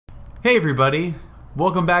Hey everybody,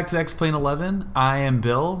 welcome back to X-Plane 11. I am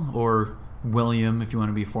Bill, or William if you want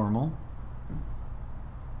to be formal.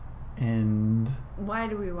 And... Why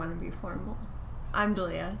do we want to be formal? I'm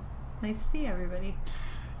Julia. Nice to see everybody.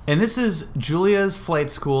 And this is Julia's Flight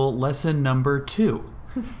School lesson number 2.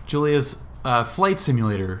 Julia's Flight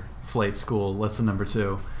Simulator Flight School lesson number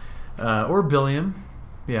 2. Or Billiam,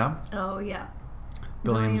 yeah. Oh, yeah.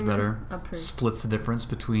 Billiam's better. Splits the difference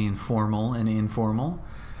between formal and informal.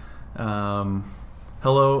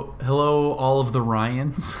 Hello all of the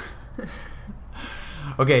Ryans.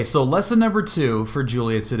 Okay, so lesson number 2 for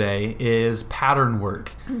Julia today is pattern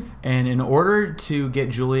work. And in order to get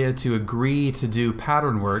Julia to agree to do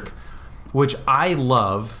pattern work, which I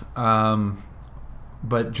love,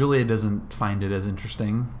 but Julia doesn't find it as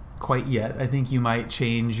interesting quite yet. I think you might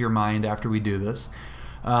change your mind after we do this.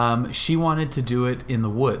 She wanted to do it in the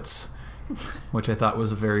woods, which I thought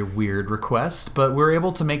was a very weird request, but we're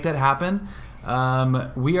able to make that happen.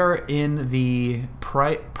 We are in the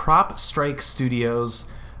Prop Strike Studios.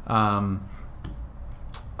 I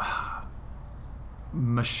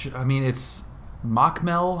mean, it's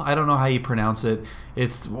Mockmel. I don't know how you pronounce it.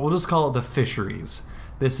 We'll just call it the Fisheries.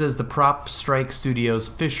 This is the Prop Strike Studios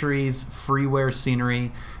Fisheries freeware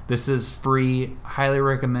scenery. This is free. Highly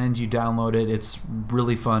recommend you download it. It's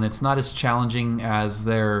really fun. It's not as challenging as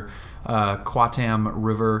their Quatam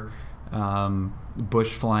River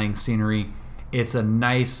bush flying scenery. It's a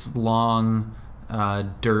nice long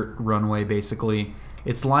dirt runway basically.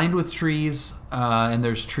 It's lined with trees and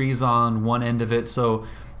there's trees on one end of it, so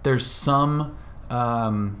there's some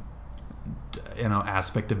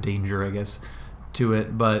aspect of danger, I guess, to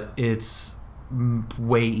it, but it's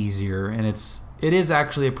way easier, and it is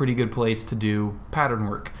actually a pretty good place to do pattern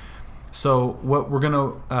work. So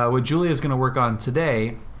what Julia is gonna work on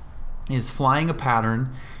today is flying a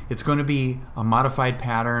pattern. It's going to be a modified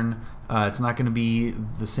pattern. It's not going to be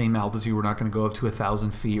the same altitude. We're not going to go up to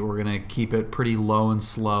 1,000 feet. We're going to keep it pretty low and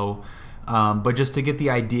slow. But just to get the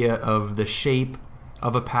idea of the shape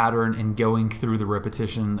of a pattern and going through the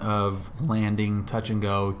repetition of landing, touch and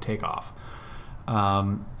go, take off.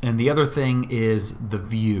 And the other thing is the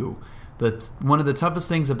view. One of the toughest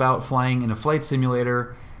things about flying in a flight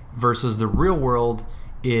simulator versus the real world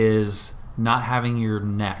is not having your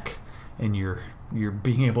neck and you're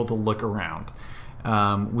being able to look around.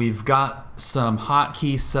 We've got some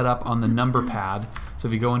hotkeys set up on the number pad. So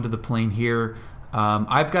if you go into the plane here,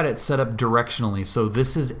 I've got it set up directionally. So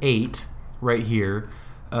this is 8 right here,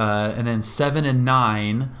 and then 7 and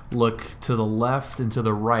 9 look to the left and to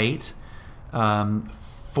the right.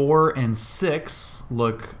 4 and 6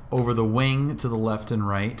 look over the wing to the left and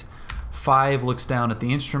right. 5 looks down at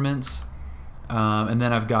the instruments. And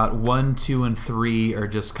then I've got 1, 2, and 3 are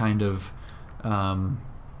just kind of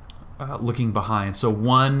looking behind. So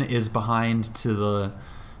 1 is behind to the...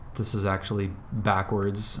 This is actually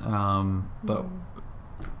backwards, but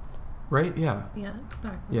right? Yeah. Yeah, it's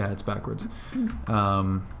backwards. Yeah, it's backwards.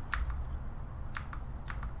 Oh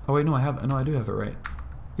wait, no, I do have it right.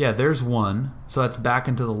 Yeah, there's 1, so that's back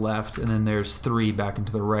and to the left, and then there's 3 back and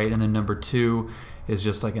to the right, and then number 2 is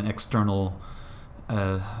just like an external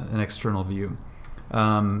view.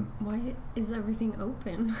 Why is everything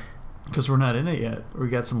open? Because we're not in it yet. We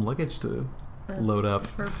got some luggage to load up.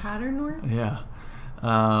 For pattern work? Yeah.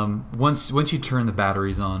 Once you turn the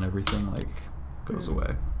batteries on, everything goes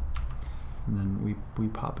away, and then we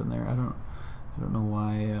pop in there. I don't know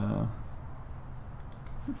why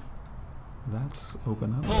that's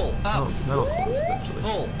open up. Pull up. Oh, that'll close eventually.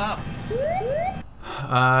 Pull up.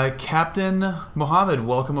 Captain Mohammed,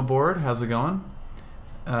 welcome aboard. How's it going?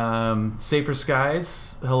 Safer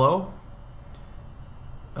Skies, hello.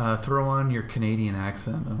 Throw on your Canadian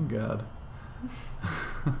accent. Oh God.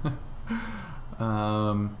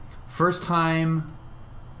 First time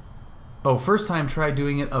try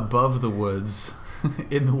doing it above the woods.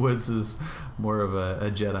 In the woods is more of a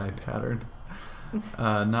Jedi pattern.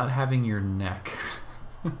 Not having your neck.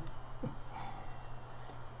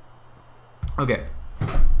 Okay.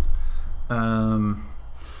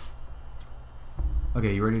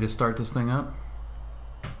 Okay, you ready to start this thing up?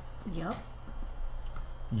 Yep.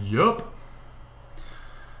 Yup.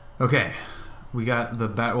 Okay, we got the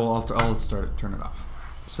bat. Well, I'll turn it off.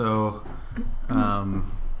 So,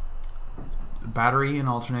 battery and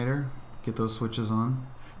alternator. Get those switches on.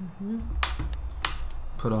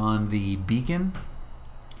 Put on the beacon,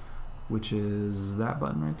 which is that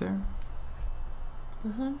button right there.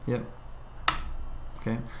 This one? Yep.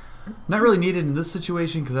 Okay. Not really needed in this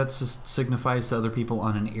situation because that just signifies to other people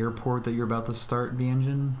on an airport that you're about to start the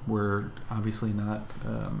engine. We're obviously not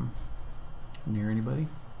near anybody.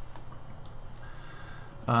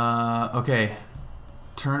 Okay.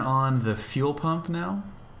 Turn on the fuel pump now,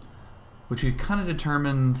 which we kind of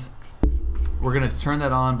determined we're going to turn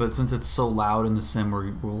that on, but since it's so loud in the sim,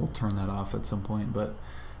 we'll turn that off at some point. But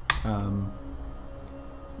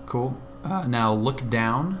cool. Now look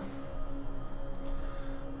down.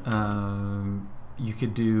 You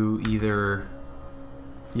could do either.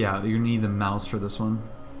 Yeah, you need the mouse for this one.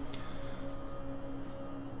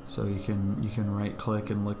 So you can right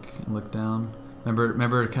click and look down.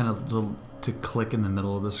 Remember kind of to click in the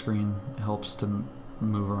middle of the screen. It helps to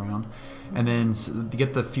move around. And then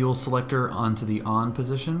get the fuel selector onto the on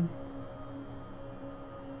position.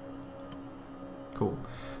 Cool.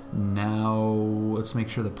 Now let's make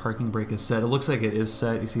sure the parking brake is set. It looks like it is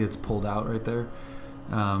set. You see it's pulled out right there.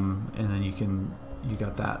 And then you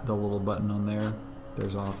got the little button on there.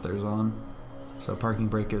 There's off, there's on. So parking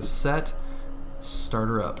brake is set. Start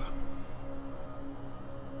her up.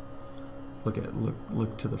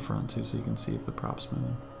 Look to the front too, so you can see if the prop's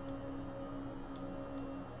moving.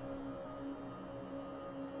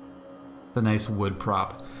 The nice wood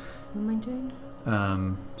prop. What am I doing?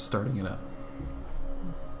 Starting it up.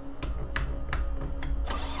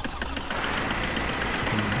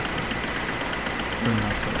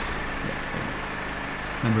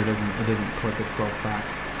 Remember, it doesn't click itself back.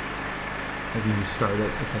 Like when you start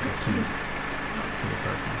it, it's like a key for the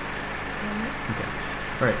parking. Okay.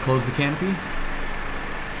 All right, close the canopy.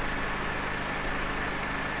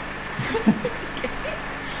 Just kidding.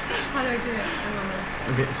 How do I do it? I don't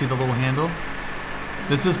know. Okay, see the little handle?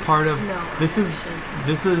 This is part of. No. This is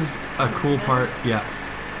a cool part. Yeah,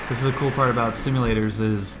 this is a cool part about simulators.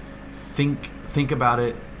 Is think about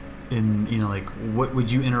it. In like what would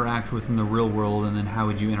you interact with in the real world, and then how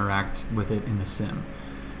would you interact with it in the sim?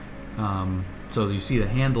 So you see the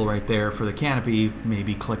handle right there for the canopy.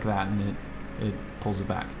 Maybe click that, and it pulls it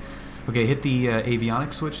back. Okay, hit the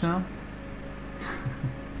avionics switch now.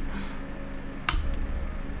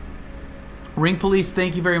 Ring Police,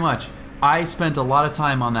 thank you very much. I spent a lot of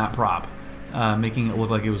time on that prop, making it look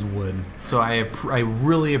like it was wood. So I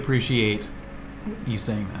really appreciate you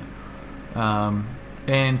saying that.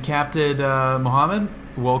 And Captain Mohammed,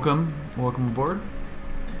 welcome aboard.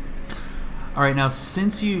 All right, now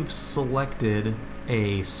since you've selected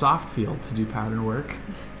a soft field to do pattern work,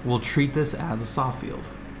 we'll treat this as a soft field.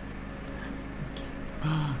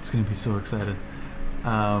 It's gonna be so excited.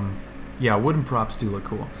 Yeah, wooden props do look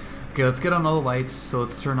cool. Okay, let's get on all the lights. So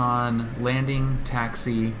let's turn on landing,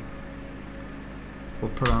 taxi. We'll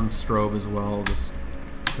put on strobe as well, just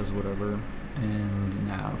because whatever, and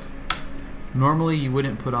nav. Normally, you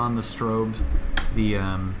wouldn't put on the strobe, the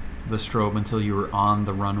strobe until you were on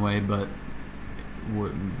the runway, but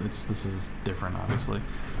this is different, obviously.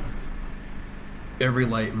 Every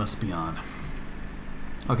light must be on.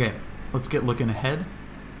 Okay, let's get looking ahead,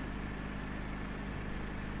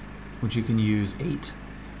 which you can use 8.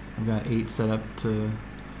 I've got 8 set up to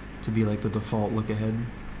be like the default look ahead.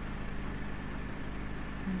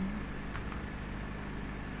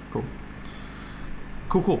 Cool.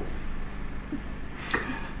 Cool.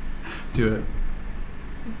 Do it.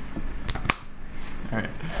 All right.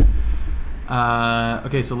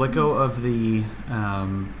 Okay, so let go of the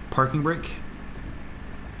parking brake.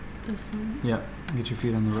 This one? Yep. Get your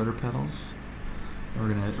feet on the rudder pedals.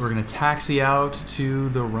 We're gonna taxi out to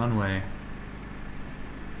the runway.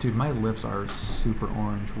 Dude, my lips are super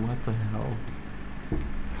orange. What the hell?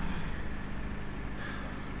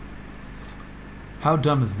 How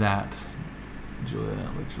dumb is that, Julia?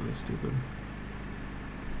 That looks really stupid.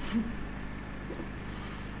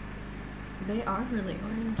 They are really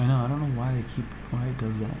orange. I know. I don't know why it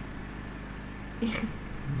does that.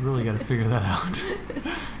 Really got to figure that out.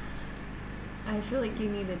 I feel like you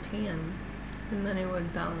need a tan, and then it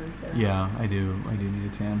would balance it. Yeah, I do. I do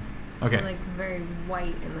need a tan. Okay. You're like very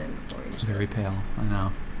white and then orange. Very pale. I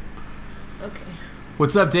know. Okay.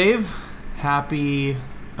 What's up, Dave? Happy.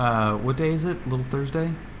 What day is it? Little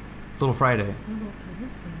Thursday? Little Friday. Little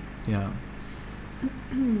Thursday. Yeah.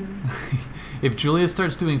 If Julia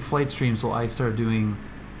starts doing flight streams while I start doing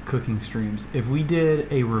cooking streams, if we did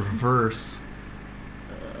a reverse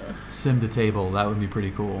sim to table, that would be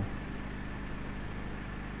pretty cool.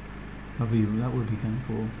 That would be kind of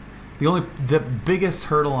cool. The biggest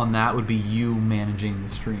hurdle on that would be you managing the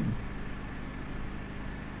stream.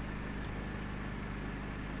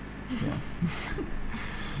 Yeah.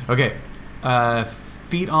 Okay.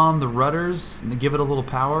 Feet on the rudders, give it a little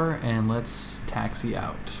power, and let's taxi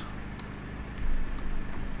out.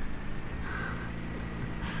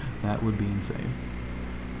 That would be insane.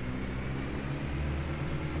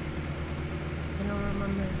 I don't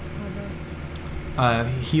remember how to...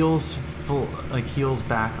 Heels full, like heels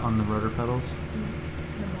back on the rudder pedals.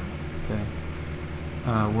 Okay.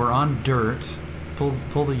 We're on dirt.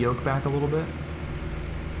 Pull the yoke back a little bit.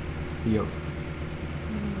 The yoke.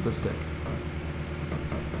 The stick.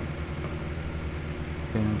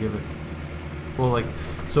 Okay, now give it. Well, like,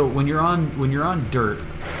 so when you're on dirt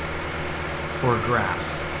or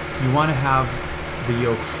grass, you want to have the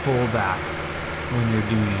yoke full back when you're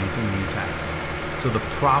doing anything in your taxi. So the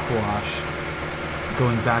prop wash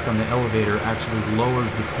going back on the elevator actually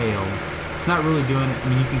lowers the tail. It's not really doing it. I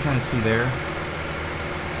mean, you can kind of see there.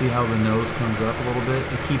 See how the nose comes up a little bit?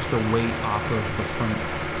 It keeps the weight off of the front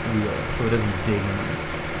wheel, so it doesn't dig in there.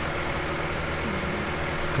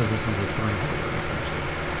 Because this is a three-wheeler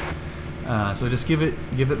essentially. So just give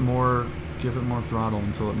it more throttle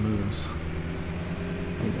until it moves.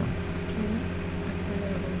 There you go.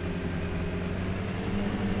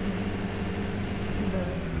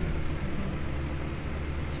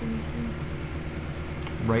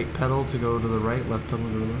 Right pedal to go to the right, left pedal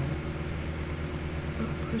to the left.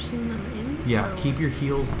 Pushing them in? Yeah, keep your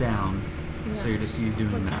heels down. Yeah. So you're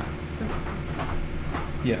doing that.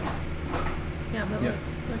 Yeah. Yeah, but look.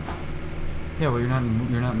 Yeah, well you're not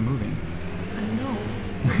moving. I know.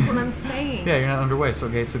 That's what I'm saying. Yeah, you're not underway. So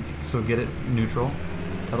okay, so get it neutral.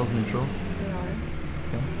 Pedals neutral. They are.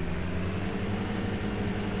 Okay.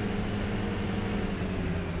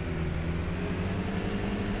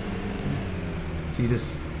 So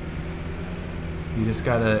you just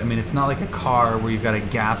gotta, I mean, it's not like a car where you've got a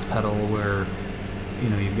gas pedal where, you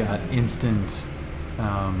know, you've got instant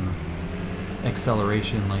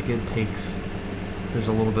acceleration. Like it takes, there's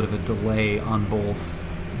a little bit of a delay on both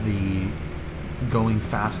the going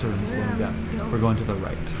faster and slowing down. We're going to the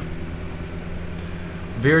right.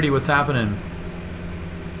 Verity, what's happening?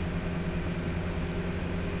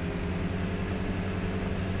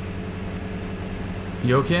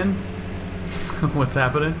 Yokin? What's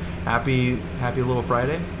happening? Happy little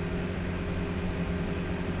Friday?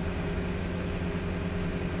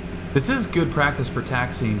 This is good practice for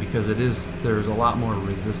taxiing because there's a lot more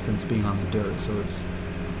resistance being on the dirt, so it's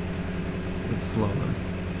slower.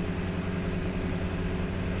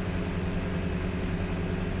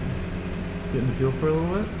 Getting the feel for a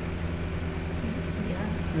little bit?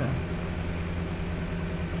 Yeah.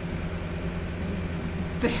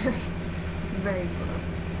 It's very slow.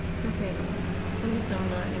 It's okay though. At least I'm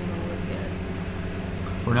not in the woods yet.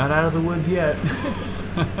 We're not out of the woods yet.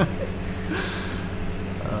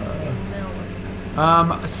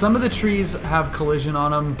 Some of the trees have collision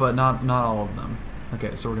on them, but not all of them.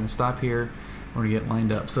 Okay, so we're going to stop here. We're going to get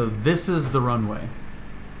lined up. So this is the runway.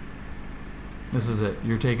 This is it.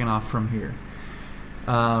 You're taking off from here.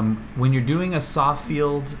 When you're doing a soft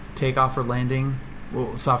field takeoff or landing,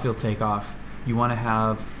 well, soft field takeoff, you want to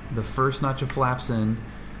have the first notch of flaps in.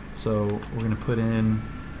 So we're going to put in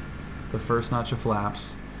the first notch of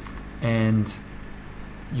flaps, and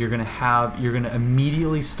you're going to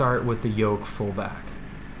immediately start with the yoke full back.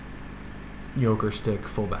 Yoke or stick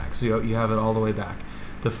full back. So you have it all the way back.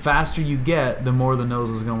 The faster you get, the more the nose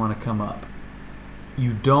is going to want to come up.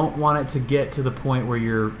 You don't want it to get to the point where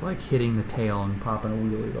you're like hitting the tail and popping a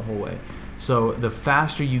wheelie the whole way. So the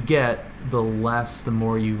faster you get, the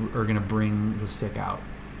more you are going to bring the stick out.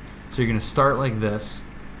 So you're going to start like this.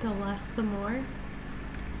 The less, the more?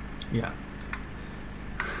 Yeah.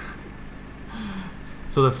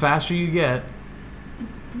 So the faster you get,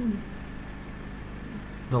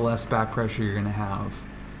 the less back pressure you're going to have.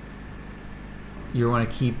 You want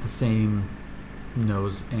to keep the same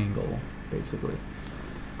nose angle, basically.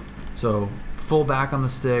 So full back on the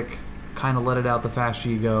stick, kind of let it out the faster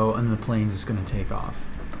you go, and then the plane's just going to take off.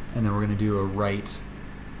 And then we're going to do a right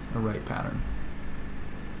pattern.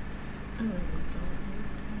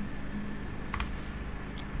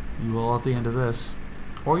 You will at the end of this,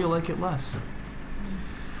 or you'll like it less.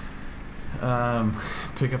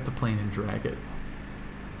 Pick up the plane and drag it.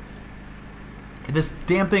 This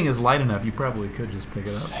damn thing is light enough, you probably could just pick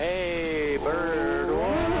it up. Hey, bird.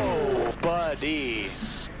 Whoa, buddy.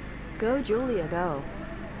 Go, Julia, go.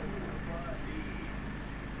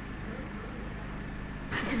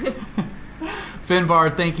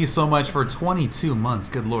 Finbar, thank you so much for 22 months.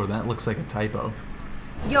 Good lord, that looks like a typo.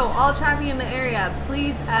 Yo, all traffic in the area,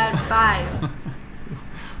 please advise.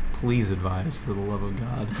 Please advise, for the love of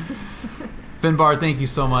God. Finbar, thank you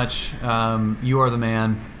so much. You are the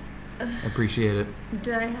man. I appreciate it.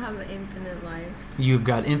 Do I have infinite lives? You've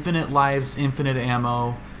got infinite lives, infinite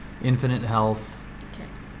ammo, infinite health. Okay.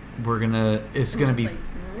 It's gonna be, like,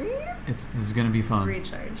 this is gonna be fun.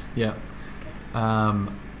 Recharge. Yeah.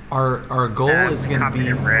 Our goal is gonna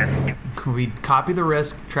be, we copy the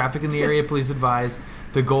risk. Traffic in the area, please advise.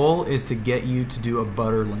 The goal is to get you to do a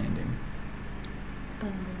butter landing.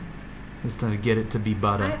 Is to get it to be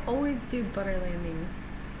butter. I always do butter landings.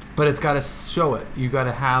 But it's got to show it. You got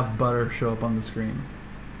to have butter show up on the screen.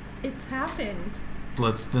 It's happened.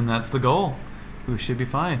 Then that's the goal. We should be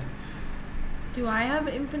fine. Do I have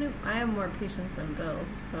infinite? I have more patience than Bill,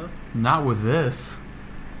 so. Not with this.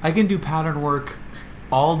 I can do pattern work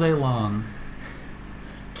all day long.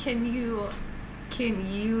 Can you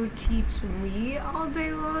teach me all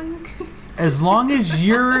day long? As long as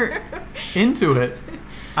you're into it,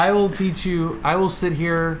 I will teach you. I will sit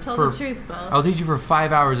here Tell for. the truth, Bill. I'll teach you for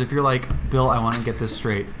 5 hours. If you're like, Bill, I want to get this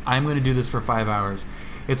straight. I'm going to do this for 5 hours.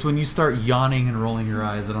 It's when you start yawning and rolling your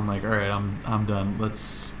eyes that I'm like, all right, I'm done.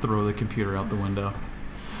 Let's throw the computer out the window.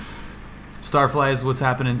 Starflies, what's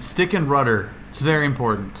happening? Stick and rudder. It's very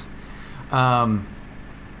important. I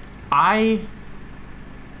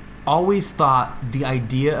always thought the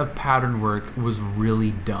idea of pattern work was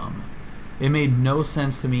really dumb. It made no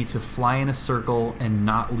sense to me to fly in a circle and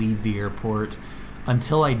not leave the airport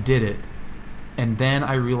until I did it. And then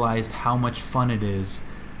I realized how much fun it is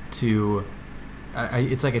to...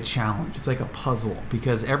 it's like a challenge. It's like a puzzle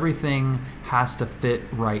because everything has to fit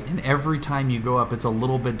right. And every time you go up, it's a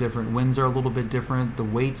little bit different. Winds are a little bit different. The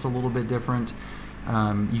weight's a little bit different.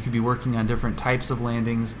 You could be working on different types of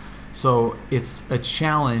landings. So it's a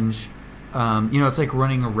challenge. It's like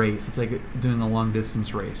running a race. It's like doing a long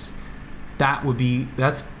distance race. I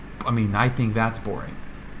think that's boring.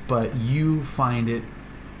 But you find it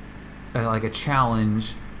like a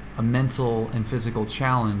challenge, a mental and physical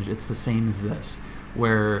challenge. It's the same as this,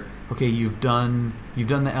 where okay, you've done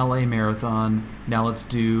the LA marathon. Now let's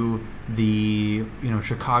do the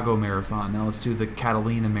Chicago marathon. Now let's do the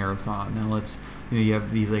Catalina marathon. Now let's you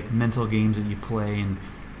have these like mental games that you play and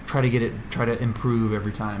try to improve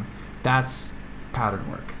every time. That's pattern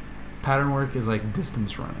work. Pattern work is like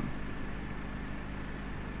distance running,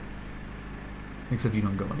 except you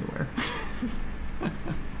don't go anywhere.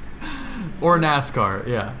 Or NASCAR,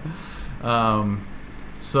 yeah.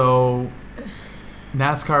 So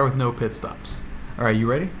NASCAR with no pit stops. All right, you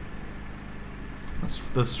ready?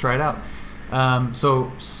 Let's try it out.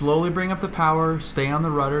 So slowly bring up the power, stay on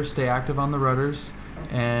the rudder, stay active on the rudders,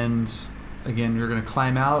 and again, you're going to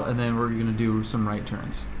climb out, and then we're going to do some right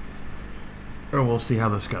turns. Or we'll see how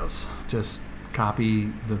this goes. Just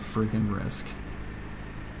copy the freaking risk.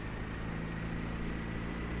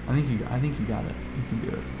 I think you got it. You can do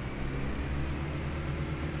it.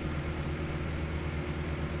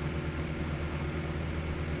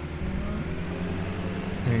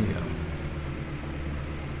 There you go.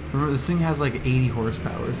 Remember, this thing has like 80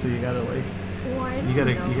 horsepower, so you gotta like. Well, I You don't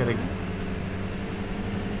gotta. know You gotta. that.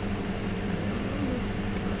 This is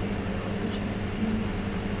kind of interesting.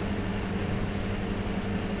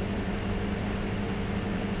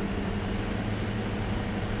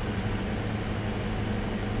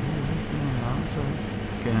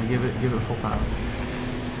 Okay, now give it full power.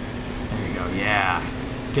 There you go. Yeah.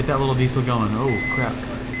 Get that little diesel going. Oh crap.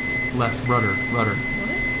 Left rudder. What? Left.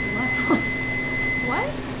 What?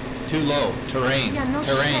 Too low. Terrain. Yeah, no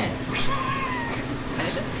Terrain. shit.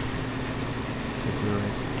 Get to the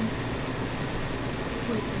right.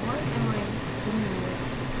 Wait, what am I doing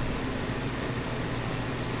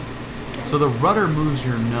with? So the rudder moves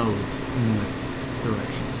your nose in the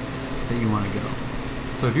direction that you want to go.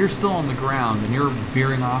 So if you're still on the ground and you're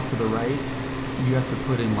veering off to the right, you have to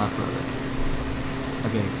put in left rudder.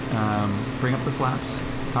 Okay, bring up the flaps,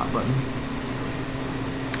 top button,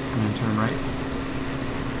 and then turn right.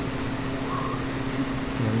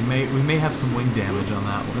 Yeah, we may have some wing damage on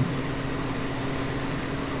that one.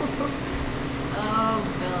 Oh,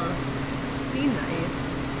 Bill. Be nice.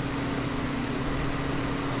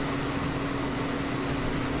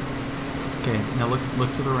 Okay, now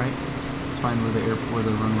look to the right. Let's find where the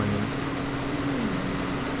runway is.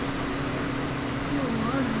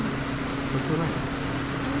 Look to the right.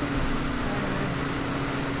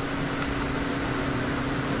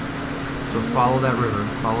 So follow that river.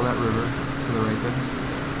 Follow that river to the right there.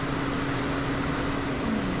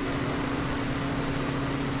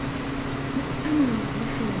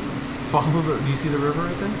 Follow the. Do you see the river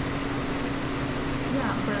right there?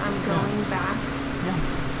 Yeah, but I'm going back. Yeah.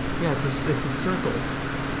 Yeah, it's a circle.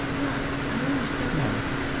 Yeah, I understand. Yeah.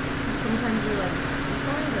 But sometimes you're like,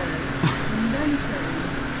 further, and then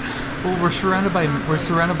turn. Well, we're surrounded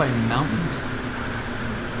by mountains.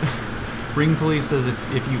 Ring police says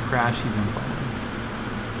if you crash, he's unfollowing.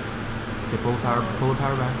 Okay, pull the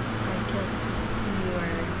power back. I guess you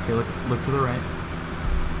are. Okay, look to the right.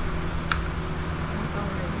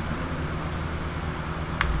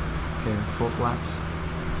 Okay, full flaps.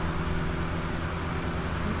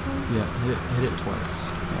 Yeah, hit it twice.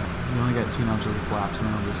 Yeah, you only got 2 notches of flaps, and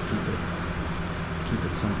then I'll just keep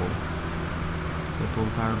it simple. Okay, pull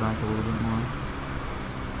the power back a little bit more.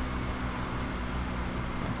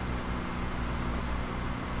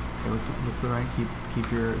 Okay, look to the right. Keep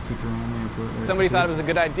your hand there. Put it there. Somebody thought it was a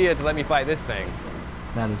good idea to let me fight this thing.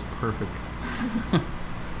 That is perfect. That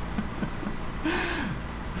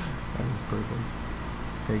is perfect.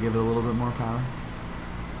 Okay, give it a little bit more power.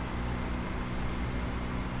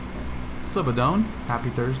 What's up, Adone? Happy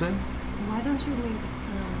Thursday. Why don't you make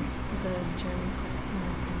the German class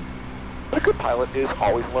more fun? But a good pilot is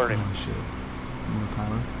always learning. Oh shit. More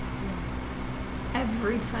power. Yeah.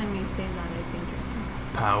 Every time you say that, I think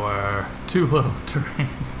it. Power. Too low terrain.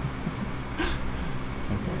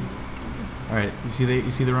 Okay. All right. You see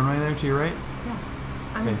the runway there to your right? Yeah.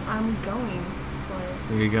 Okay. I'm going for it.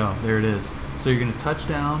 There you go. There it is. So you're gonna touch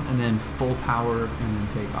down and then full power and then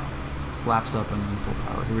take off. Flaps up and then full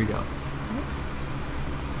power. Here we go.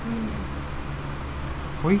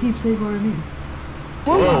 What do you keep saying what I mean?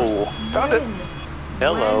 Whoa! Found it.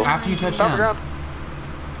 Hello. After you touch Found the down. ground.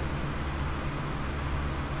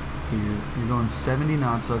 Okay, you're going 70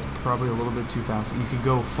 knots, so that's probably a little bit too fast. You could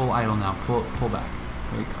go full idle now. Pull back.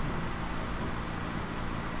 There you go.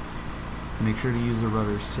 Make sure to use the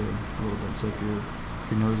rudders too a little bit. So if your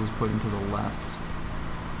nose is pointing to the left.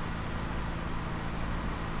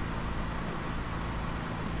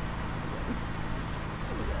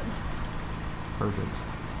 Perfect.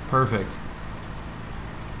 Perfect.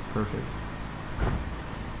 Perfect.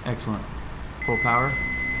 Excellent. Full power?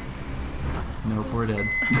 Nope, we're dead.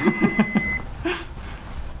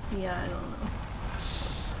 Yeah, I don't know.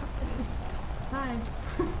 What's happening? Hi.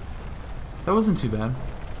 That wasn't too bad.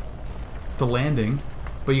 The landing,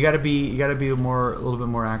 but you gotta be a little bit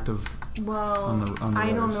more active. Well, on the I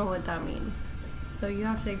don't rudders. know what that means. So you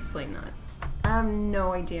have to explain that. I have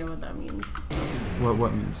no idea what that means.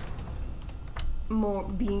 What means?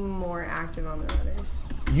 Being more active on the rudders.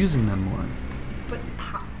 Using them more. But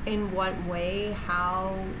how, in what way?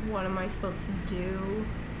 How? What am I supposed to do?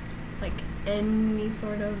 Like any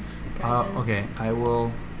sort of guidance? Okay, I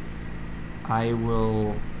will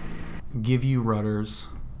give you rudders.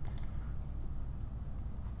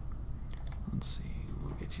 Let's see,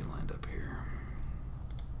 we'll get you lined up here.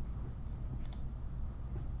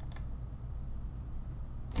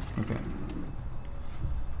 Okay.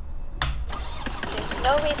 There's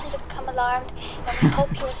no reason to become alarmed, and we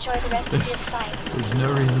hope you enjoy the rest of your flight. There's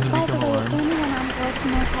no reason to By the become way, is alarmed. there anyone on board who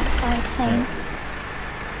knows how to fly a plane?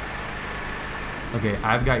 Okay,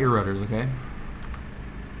 I've got your rudders, okay?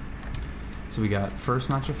 So we got first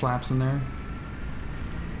notch of flaps in there.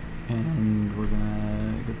 And we're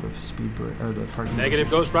gonna get the speed brake, or the parking. Negative,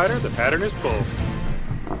 Ghost Rider. The pattern is full.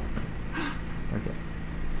 Okay.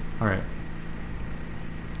 Alright.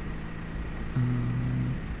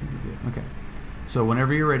 Okay. So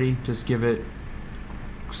whenever you're ready, just give it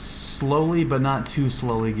slowly, but not too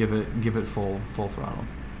slowly. Give it full throttle.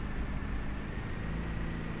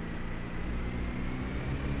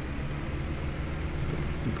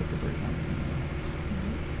 You put the brake on.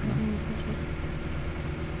 I didn't touch it.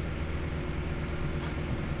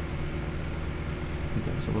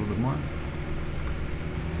 Okay, so a little bit more.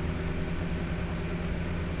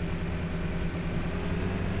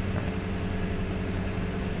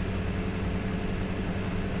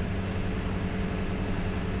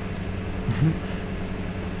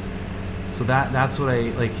 So that's what I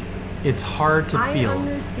like. It's hard to feel. I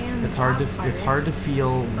understand. It's hard to that it's part, hard to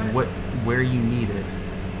feel but where you need it.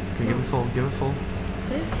 Okay, give it full. Give it full.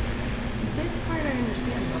 This part I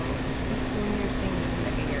understand though. It's when you're saying it in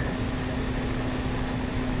the air.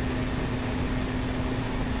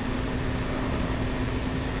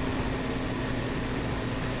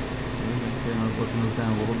 Okay, I'm looking those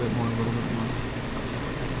down a little bit more. To the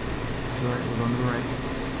right. We're going to the right.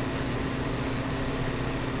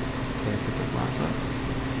 Okay, put the flaps up.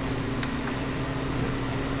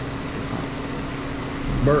 Good time.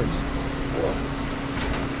 Birds.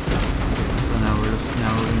 So now we're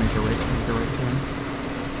gonna make a right turn.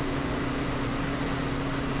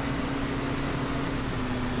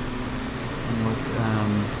 And look,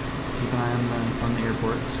 keep an eye on the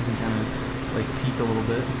airport so you can kind of like peek a little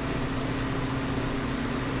bit.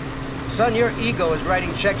 Son, your ego is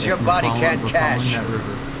writing checks your We're body following- can't we're cash. following that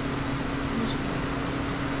river.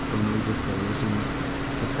 From that we just did. We're doing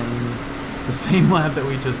the same lap that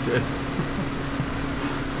we just did.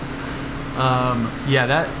 Yeah,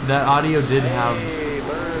 that audio did have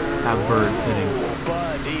birds hitting.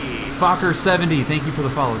 Fokker 70, thank you for the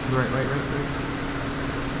follow. To the right.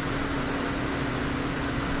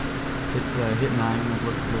 Hit 9.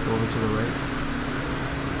 Look over to the right.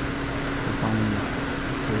 fine.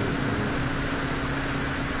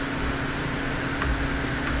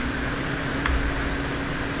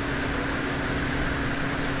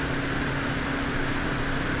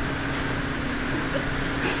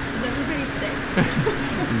 Is everybody sick?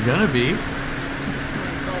 You're gonna be.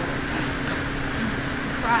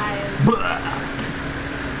 Surprise.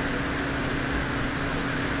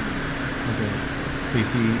 Okay. So you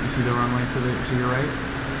see the runway to your right?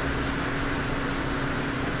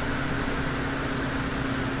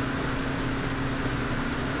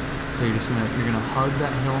 So you're gonna hug that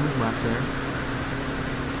hill on the left there.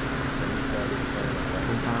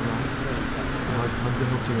 Full power right. So hug the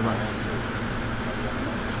hill to your left.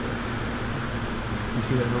 You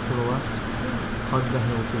see that hill to the left? Hug the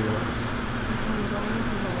hill to your left.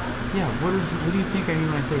 Yeah, what do you think I mean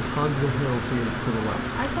when I say hug the hill to the left?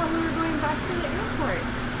 I thought we were going back to the airport.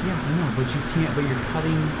 Yeah, I know, but you can't. But you're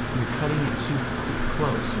cutting it too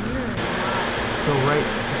close. So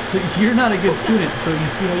you're not a good student. So you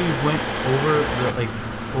see how you went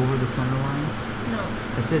over the center line? No.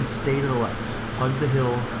 I said stay to the left. Hug the hill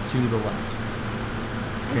to the left.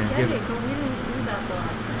 I get it, but we didn't do that the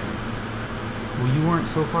last time. Well, you weren't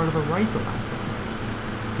so far to the right the last time.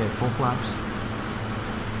 Okay, full flaps.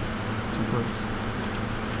 Two clicks.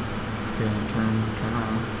 Okay, and turn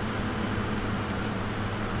around.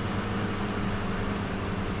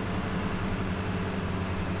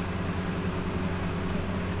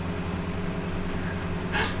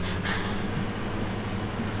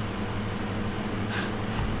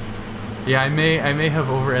 Yeah, I may have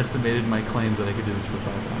overestimated my claims that I could do this for 5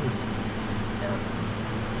 hours. Oh,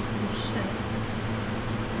 shit.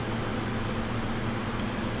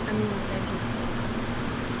 I mean, I just...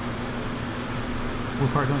 What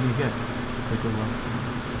part don't you get? Right to the left.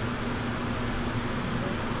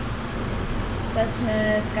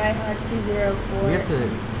 Cessna Skyhawk 204. We have to...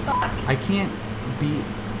 Fuck. I can't be...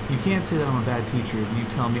 You can't say that I'm a bad teacher if you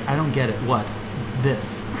tell me... I don't get it. What?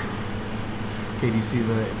 This. Okay, do you see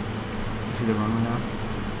the... You see the runway now?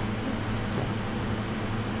 Okay.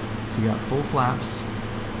 So you got full flaps.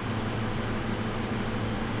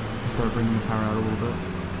 You start bringing the power out a little bit.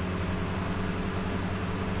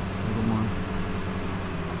 A little more.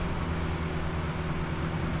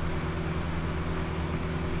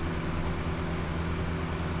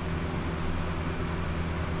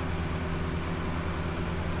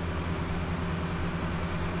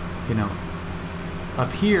 You know,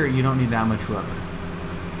 up here you don't need that much rudder.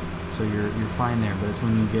 So you're fine there, but it's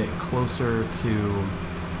when you get closer to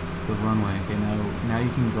the runway. Okay, now you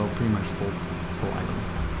can go pretty much full idle.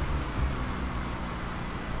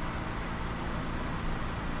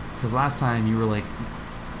 Because last time you were like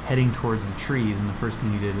heading towards the trees, and the first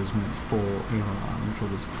thing you did was went full aileron, which will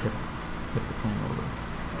just tip the plane over.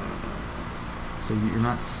 So you're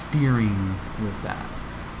not steering with that.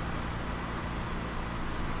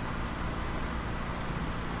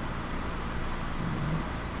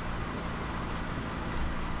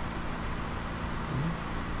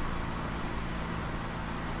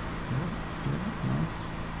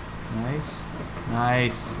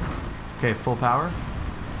 Nice. Okay, full power.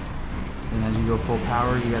 And as you go full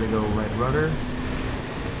power, you gotta go right rudder.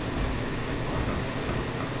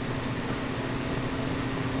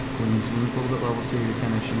 When you smooth a little bit level, so you're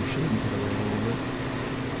kind of shooting to the right a little bit.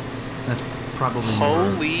 That's probably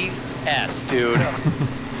Holy S, dude.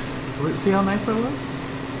 See how nice that was?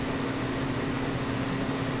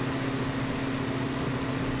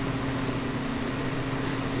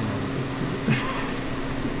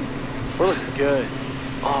 We're looking good.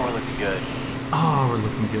 Oh, we're looking good. Oh, we're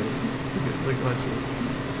looking good. Look at this.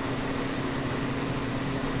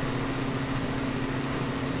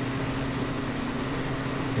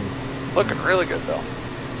 Okay. Looking really good, though.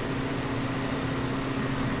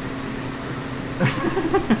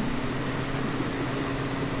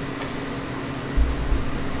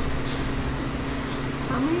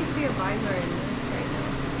 How many CFIs are in this right now?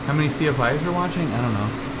 How many CFIs are watching? I don't know.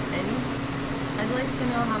 Any? I'd like to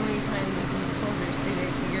know how many times you've told your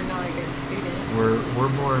student you're not a good student. We're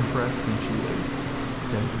more impressed than she is.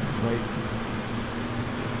 Okay, right.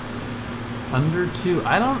 Under 2.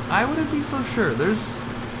 I wouldn't be so sure. There's...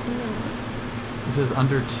 It says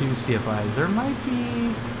under 2 CFIs. There might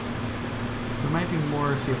be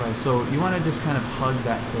more CFIs. So you want to just kind of hug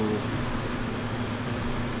that hill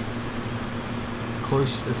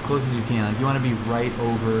as close as you can. Like you want to be right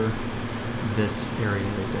over this area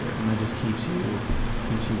right there, and that just keeps you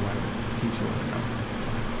wide enough.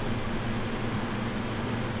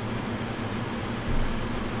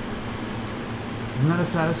 Isn't that a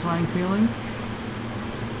satisfying feeling?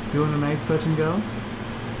 Doing a nice touch and go?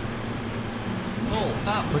 Oh.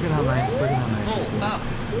 Look at how nice. Look at how nice this looks.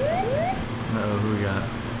 Uh-oh, who we got?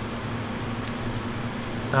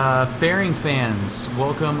 Fairing fans,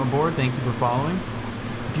 welcome aboard. Thank you for following.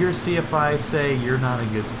 If you're a CFI, say you're not a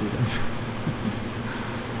good student.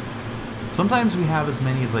 Sometimes we have as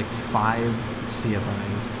many as like 5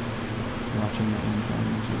 CFIs watching at one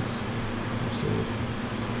time, which is absurd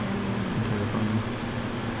and terrifying.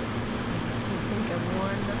 I can think of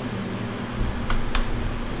one.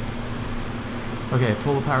 Okay,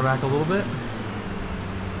 pull the power back a little bit.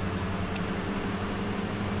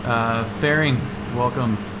 Fairing,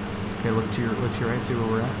 welcome. Okay, look to your right. See where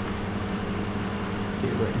we're at. See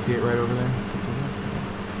it right over there.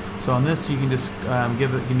 So on this, you can just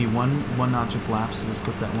give me one notch of flaps. So just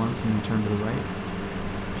click that once and then turn to the right.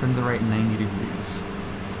 Turn to the right 90 degrees.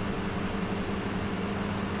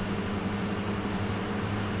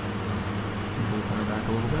 Pull the power back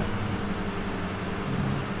a little bit.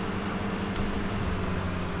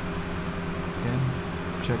 Okay.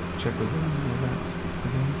 Check with them. Is that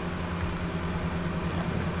okay? Yeah,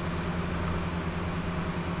 there it is.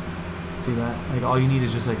 See that? Like all you need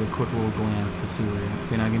is just like a quick little glance to see where you're at.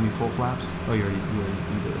 Okay, now give me full flaps. Oh, you did it.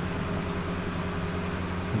 Full flaps.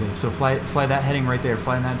 Okay, so fly that heading right there.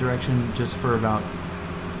 Fly in that direction just for about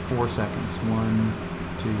 4 seconds. 1,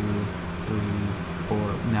 2, 3, 4.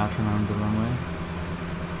 Now turn on the runway.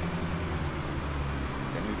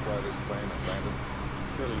 Can you fly this plane and land it?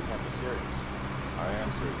 Surely you can't be serious. I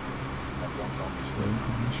am serious. Now don't call me Shirley. Don't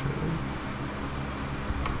call me Shirley.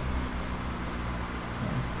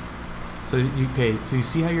 So you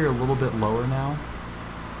see how you're a little bit lower now?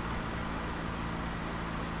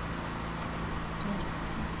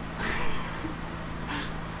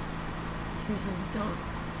 Seriously, don't.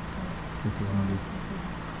 This is gonna be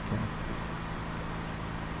okay.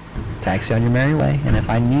 Taxi on your merry way, and if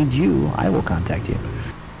I need you, I will contact you.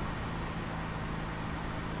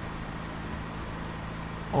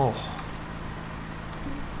 Oh.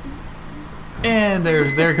 And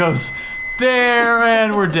there goes. There,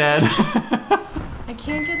 and we're dead. I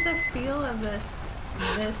can't get the feel of this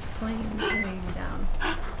plane coming down.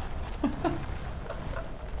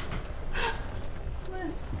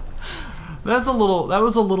 That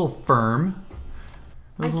was a little firm.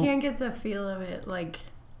 I can't get the feel of it like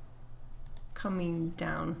coming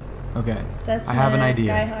down. Okay. Cessna I have an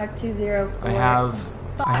idea. Skyhawk 204.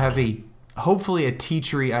 I have hopefully a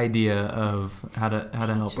teachery idea of how to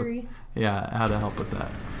help with. Yeah, how to help with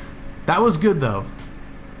that. That was good though.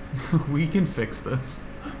 We can fix this.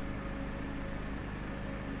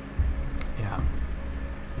 Yeah.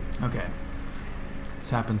 Okay. This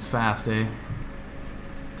happens fast, eh?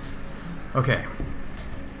 Okay.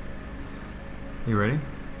 You ready?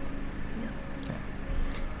 Yeah.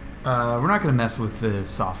 Okay. We're not going to mess with the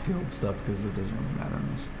soft field stuff because it doesn't really matter on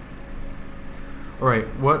this. All right.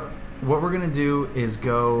 What we're going to do is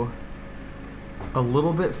go a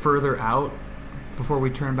little bit further out before we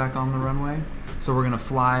turn back on the runway. So we're going to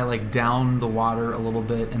fly like down the water a little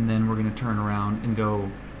bit, and then we're going to turn around and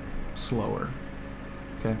go slower.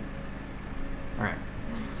 Okay? All right.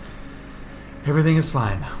 Everything is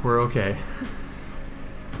fine. We're okay.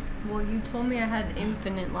 Well, you told me I had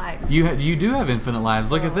infinite lives. You do have infinite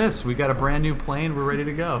lives. Look at this. We got a brand new plane. We're ready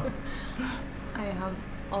to go. I have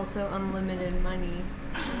also unlimited money.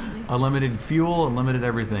 Unlimited fuel, unlimited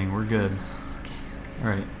everything. We're good. Okay. All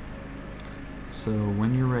right. So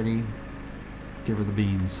when you're ready, give her the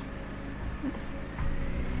beans.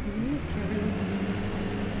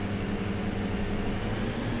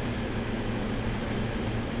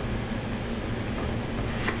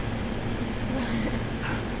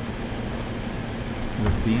 Is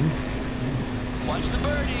that the beans? Watch the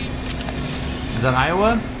birdie. Is that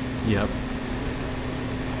Iowa? Yep.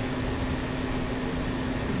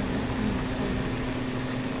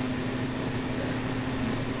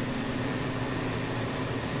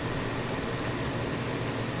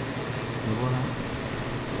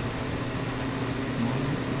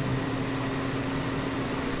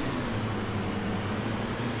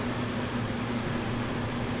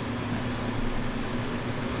 Nice.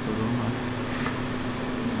 Still going left.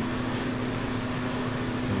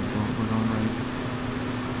 We're going right.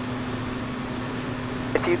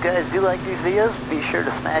 If you guys do like these videos, be sure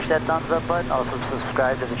to smash that thumbs up button. Also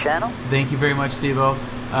subscribe to the channel. Thank you very much, Steve-O.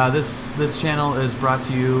 This channel is brought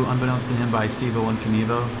to you, unbeknownst to him, by Steve-O and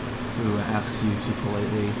Knievo, who asks you to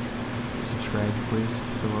politely subscribe, please,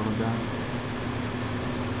 for the love of God.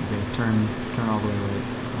 Okay, turn all the way right.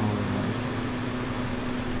 All the way right.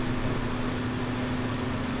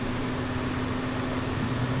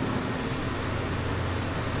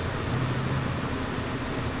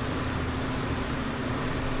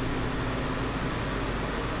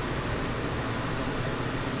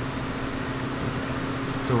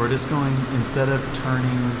 So we're just going, instead of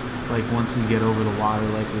turning, like once we get over the water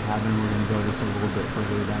like we have been, we're going to go just a little bit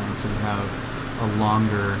further down so we have a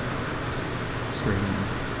longer straight in.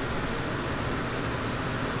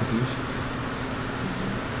 Aviation.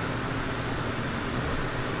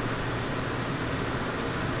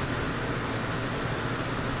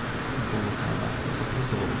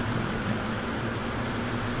 Just a little bit.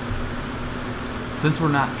 Since we're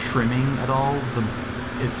not trimming at all,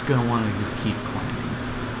 it's going to want to just keep climbing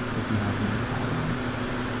if you have no power on.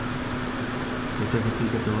 Okay, take a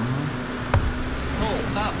peek at the runway. Pull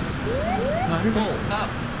up. No, you're good. Pull up.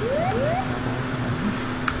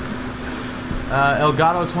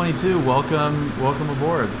 Elgato 22, welcome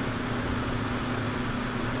aboard.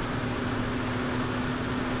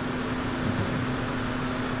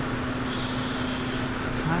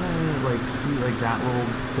 Kind of like see like that little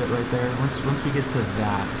bit right there. Once we get to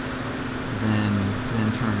that, then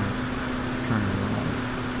turn it around.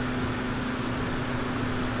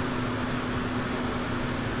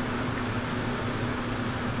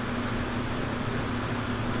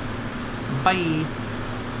 Bye. Okay,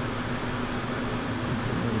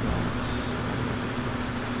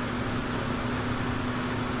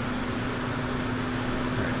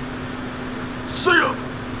 see ya.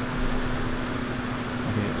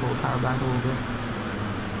 Okay, pull the power back a little bit.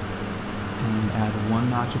 And add 1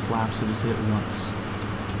 notch of flaps, so just hit it once.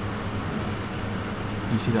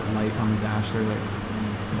 You see that light on the dash there? Like,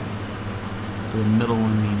 yeah. So the middle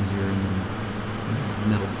one means you're in the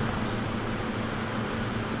middle flaps.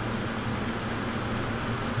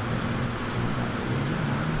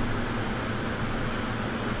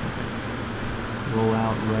 Roll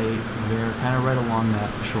out right there, kind of right along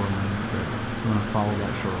that shoreline right there. You want to follow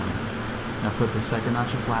that shoreline. Now put the second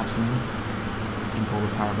notch of flaps in and pull the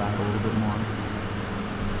power back a little bit more.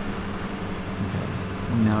 Okay.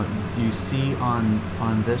 Now, do you see on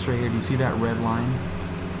this right here, do you see that red line?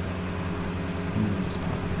 Let me just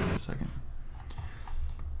pause it for a second.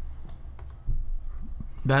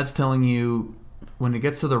 That's telling you when it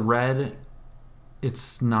gets to the red,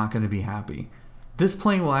 it's not going to be happy. This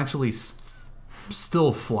plane will actually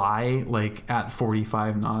still fly like at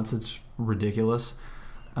 45 knots. It's ridiculous.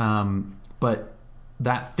 But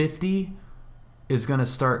that 50 is going to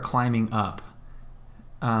start climbing up.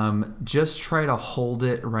 Just try to hold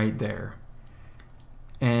it right there.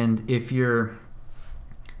 And if you're,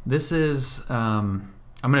 this is, I'm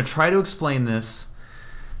going to try to explain this.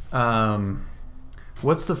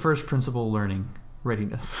 What's the first principle of learning?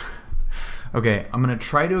 Readiness. Okay, I'm going to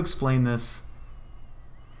try to explain this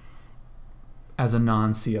as a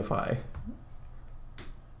non-CFI.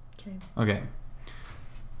 Okay. Okay.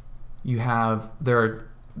 You have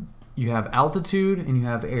altitude and you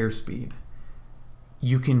have airspeed.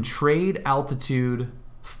 You can trade altitude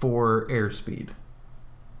for airspeed.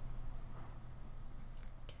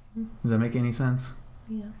 Okay. Does that make any sense?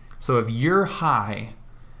 Yeah. So if you're high,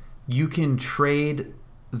 you can trade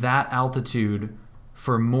that altitude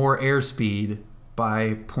for more airspeed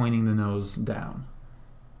by pointing the nose down,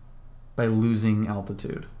 by losing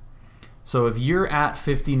altitude. So if you're at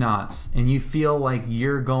 50 knots and you feel like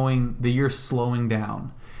you're slowing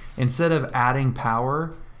down, instead of adding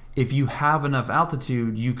power, if you have enough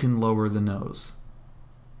altitude, you can lower the nose.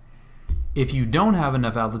 If you don't have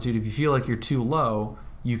enough altitude, if you feel like you're too low,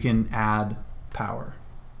 you can add power.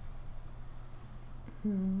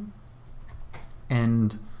 Mm-hmm.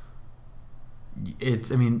 And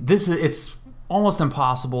it's almost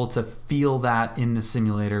impossible to feel that in the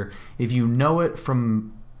simulator. If you know it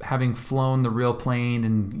from having flown the real plane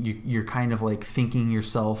and you're kind of like thinking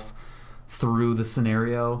yourself through the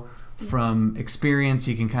scenario, from experience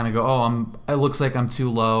you can kind of go, oh, it looks like I'm too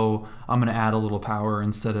low, I'm going to add a little power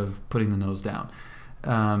instead of putting the nose down.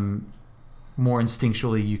 More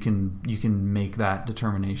instinctually you can make that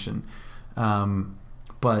determination.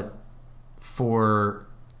 But for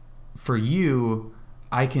you,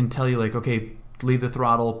 I can tell you like, okay, leave the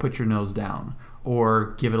throttle, put your nose down,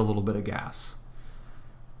 or give it a little bit of gas.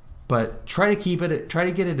 But try to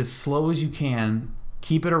get it as slow as you can.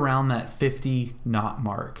 Keep it around that 50 knot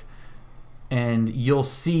mark, and you'll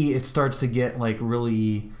see it starts to get like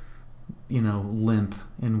really, limp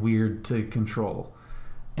and weird to control.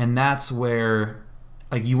 And that's where,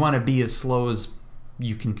 like, you want to be as slow as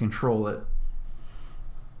you can control it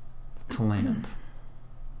to land.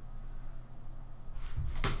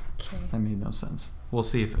 Okay. That made no sense. We'll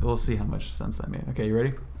see how much sense that made. Okay, you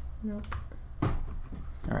ready? No. All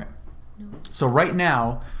right. No. So right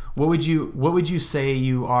now, what would you say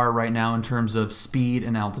you are right now in terms of speed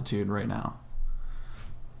and altitude right now?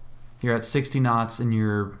 You're at 60 knots and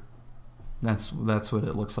that's what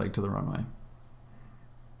it looks like to the runway.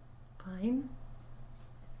 fine.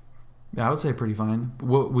 Yeah, I would say pretty fine.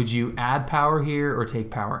 What, would you add power here or take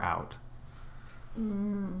power out?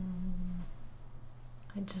 I'd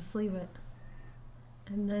just leave it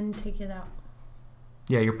and then take it out.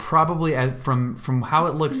 Yeah, you're probably from how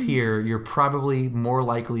it looks here, you're probably more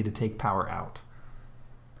likely to take power out.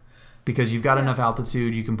 Because you've got enough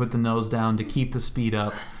altitude, you can put the nose down to keep the speed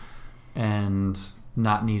up and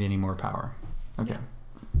not need any more power. Okay.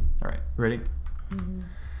 All right, ready?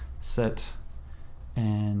 Set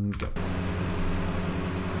and go.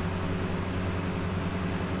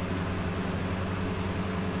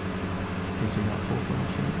 Okay, so you got full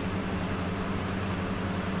flaps, right?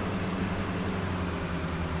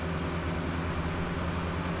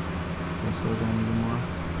 Okay, slow down even more.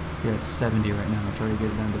 You're at 70 right now. Try to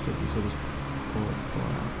get it down to 50, so just pull it out.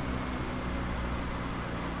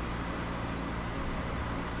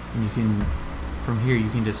 And you can, from here, you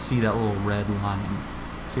can just see that little red line.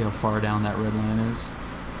 See how far down that red line is?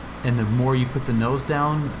 And the more you put the nose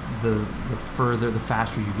down, the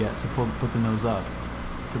faster you get. So put the nose up.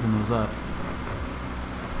 Put the nose up.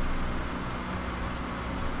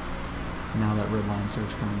 Now that red line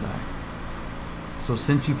starts coming back. So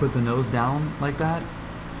since you put the nose down like that,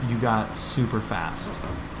 you got super fast.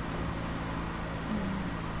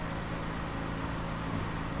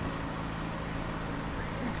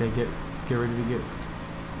 Okay, get ready to get.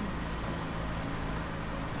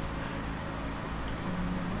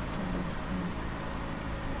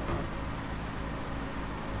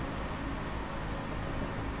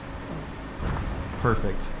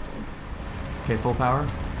 Perfect. Okay, full power.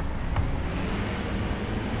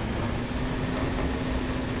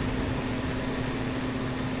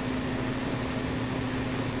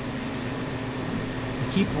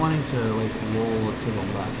 Keep wanting to like roll it to the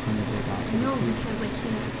left when you take off. So No, just keep, because I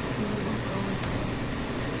can't see what's over there.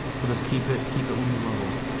 we'll just keep it wings level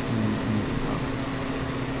when you take off.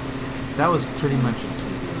 That was pretty much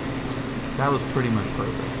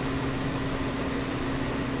perfect.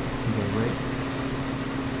 Okay, right.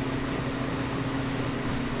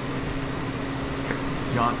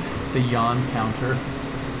 The yawn counter.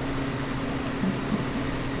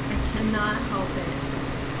 I cannot help it.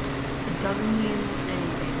 It doesn't mean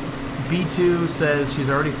anything. B2 says she's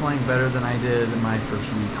already flying better than I did in my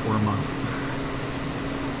first week or month.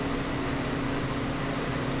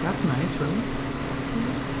 That's nice, right?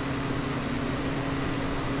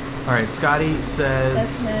 All right, Scotty says.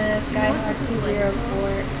 Cessna Skyhawk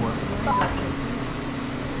 204. What?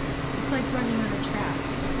 It's like running on a track.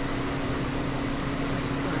 Just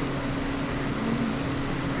going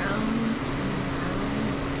round and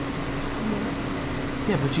round.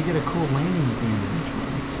 Yeah, but you get a cool landing at the end of each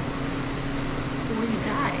Or you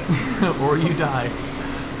die. one. Or you die.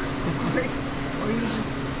 or you just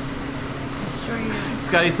destroy your...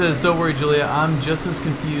 Scotty says, don't worry, Julia. I'm just as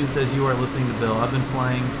confused as you are listening to Bill. I've been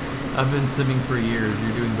simming for years.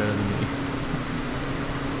 You're doing better than me.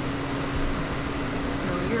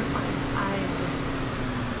 No, you're fine.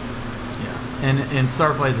 Yeah. And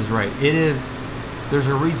Starflies is right. There's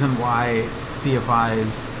a reason why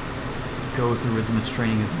CFIs go through as much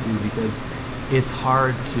training as they do, because it's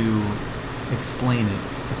hard to explain it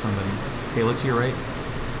to somebody. Okay, look to your right.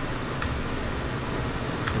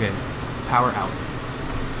 Okay, power out.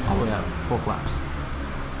 All the way out. Full flaps.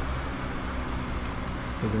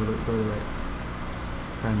 Okay, go to the right.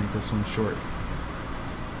 Try and make this one short.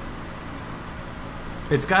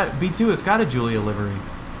 It's got B2. It's got a Julia livery.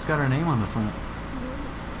 It's got her name on the front.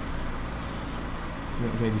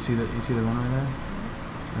 Okay, do you see the runway there?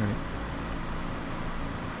 All right.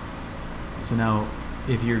 So now,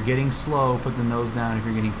 if you're getting slow, put the nose down. If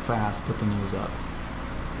you're getting fast, put the nose up.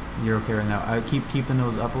 You're okay right now. I keep the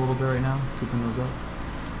nose up a little bit right now. Keep the nose up.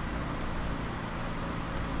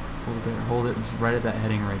 Hold it there. Hold it right at that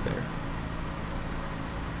heading right there.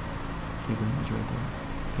 Keep the nose right there.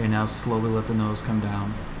 Okay, now slowly let the nose come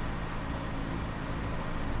down.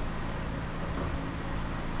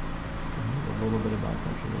 Okay, a little bit of back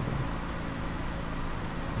pressure right there.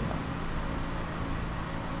 Yeah.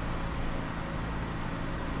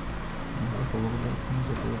 Nose up a little bit. Nose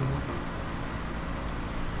up a little bit.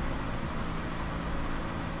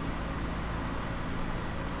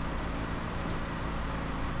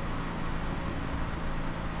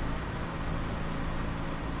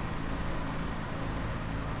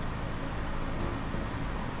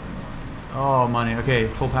 Oh, money. Okay,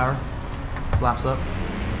 full power. Flaps up.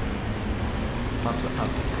 Flaps up.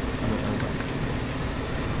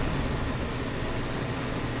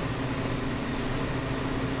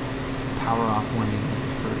 Power off when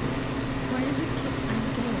is perfect. Why does it keep... I'm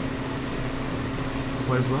getting it.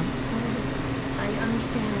 What is what? Why is it... I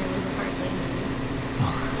understand it was a hard landing.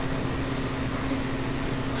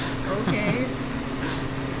 Okay.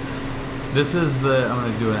 This is the, I'm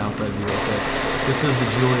going to do an outside view real quick. This is the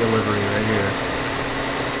Julia livery right here.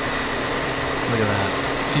 Look at that.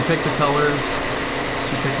 She picked the colors.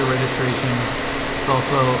 She picked the registration. It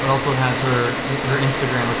also has her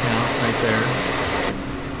Instagram account right there.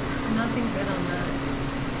 Nothing good on that.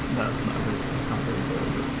 No, it's not very good,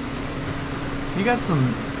 is it? You got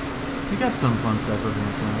some fun stuff every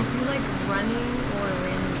once in a while. If you like running or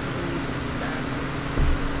random food stuff,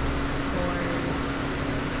 or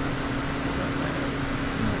that's better.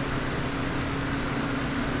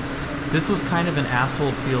 This was kind of an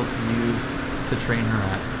asshole field to use to train her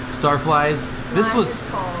at. Starflies. This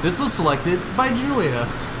was selected by Julia.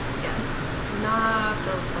 Yeah, not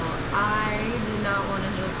Bill's fault. I did not want to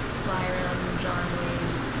just fly around John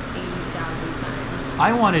Wayne 80,000 times.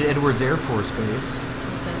 I wanted Edwards Air Force Base I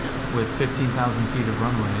said no. with 15,000 feet of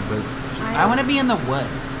runway, but I want to be in the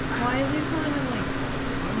woods. Well, I at least want to like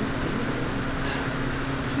fun scenery.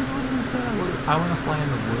 She wanted to say I want to fly in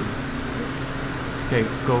the woods. Okay,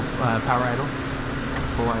 go power idle,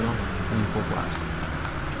 full idle, and then full flaps.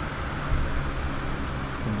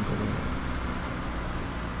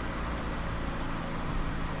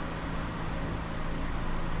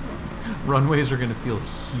 Runways are going to feel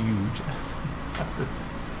huge after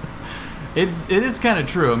this. It is kind of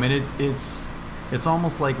true. I mean, it's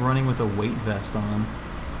almost like running with a weight vest on.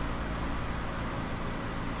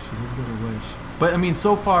 She did get a wish, but I mean,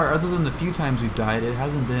 so far, other than the few times we've died, it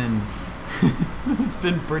hasn't been. It's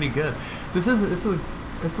been pretty good. This is a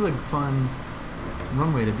fun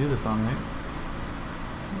runway to do this on, right?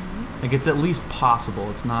 Mm-hmm. Like, it's at least possible.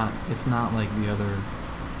 It's not like the other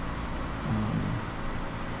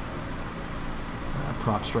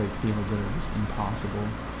prop strike fields that are just impossible.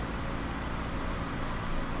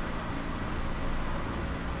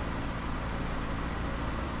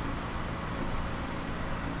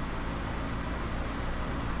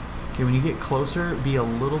 Okay, when you get closer, be a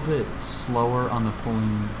little bit slower on the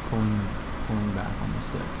pulling back on the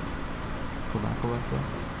stick. Pull back.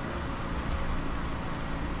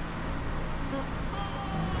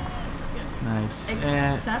 Nice.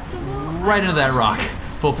 Acceptable? And right into that rock.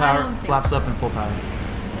 Full power, flaps up and full power.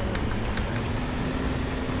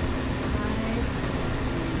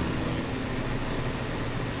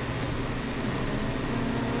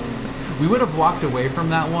 We would have walked away from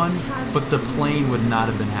that one, but the plane would not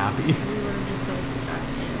have been happy. We would have just been stuck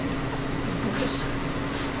in the bush.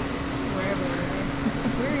 Wherever.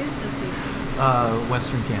 Where is this even?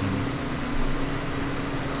 Western Canada.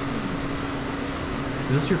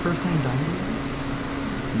 Is this your first time diving?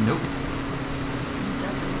 Nope.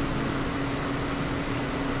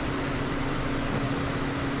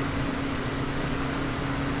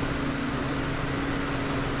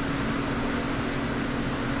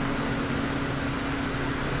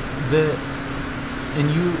 And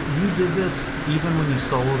you did this even when you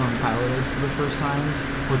soloed on Pilot Edge for the first time,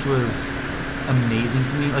 which was amazing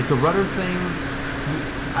to me. Like the rudder thing,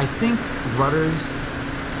 I think rudders,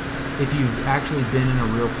 if you've actually been in a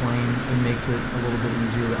real plane, it makes it a little bit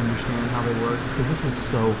easier to understand how they work, because this is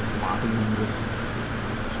so floppy and just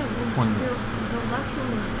pointless. The left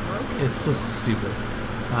one is broken. It's just stupid.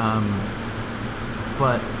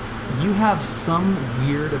 But you have some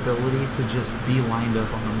weird ability to just be lined up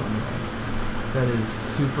on the runway. That is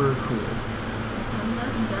super cool. I'm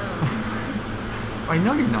not dumb. I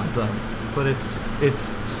know you're not dumb, but it's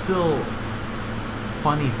still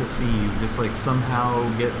funny to see you just like somehow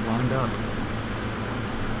get lined up.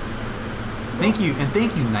 Thank you,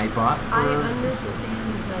 Nightbot. For I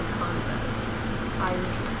understand the concept. I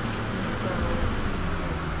don't.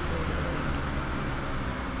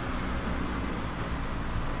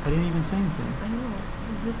 I didn't even say anything. I know.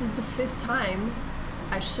 This is the 5th time.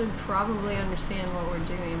 I should probably understand what we're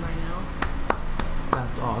doing by now.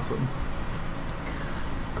 That's awesome.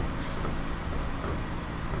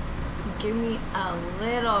 Give me a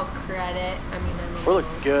little credit. I mean, we're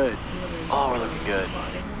looking good. Oh, we're looking good.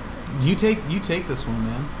 You take this one,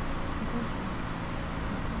 man.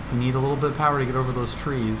 You need a little bit of power to get over those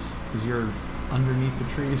trees, because you're underneath the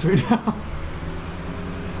trees right now.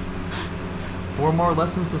 4 more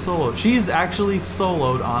lessons to solo. She's actually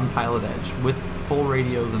soloed on Pilot Edge with full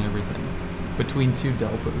radios and everything between 2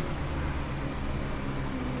 deltas.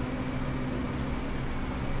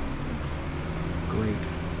 Great.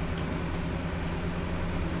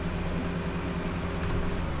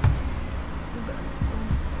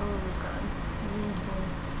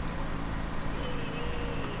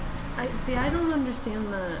 I don't understand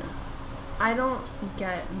I don't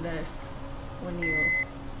get this when you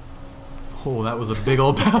Oh, that was a big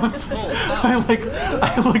old bounce. I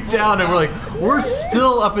looked down and we're like, we're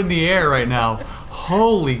still up in the air right now.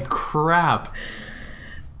 Holy crap.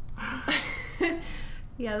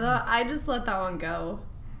 Yeah, I just let that one go.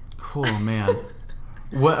 Oh man.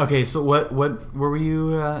 What? Okay, so what were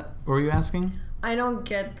you asking? I don't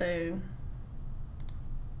get the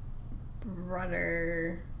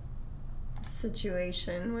rudder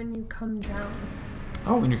situation when you come down.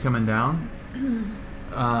 Oh, when you're coming down?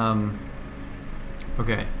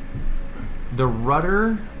 Okay. The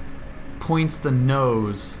rudder points the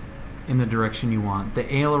nose in the direction you want.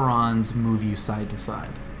 The ailerons move you side to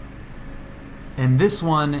side. And this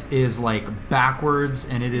one is like backwards,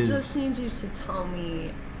 and it is... I just need you to tell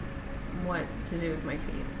me what to do with my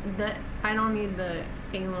feet. That I don't need the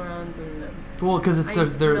ailerons and the... Well, because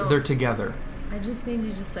they're together. I just need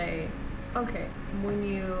you to say, okay, when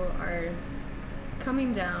you are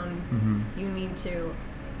coming down, you need to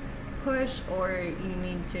push, or you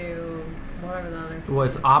need to whatever the other thing Well,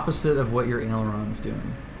 it's is. opposite of what your aileron's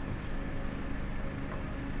doing.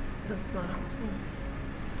 That's not helpful.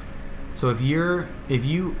 So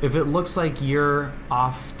if it looks like you're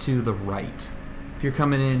off to the right, if you're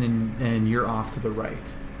coming in and you're off to the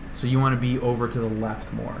right, so you want to be over to the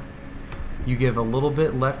left more, you give a little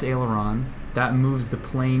bit left aileron, that moves the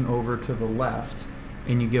plane over to the left,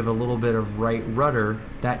 and you give a little bit of right rudder,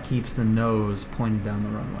 that keeps the nose pointed down the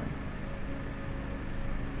runway.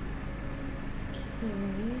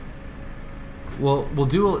 Okay. Well, we'll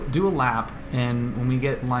do a lap, and when we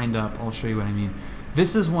get lined up, I'll show you what I mean.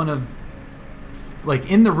 This is one of,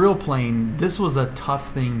 like, in the real plane, this was a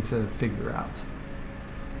tough thing to figure out.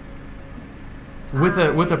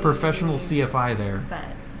 With a professional CFI there.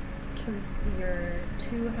 Bet. Because your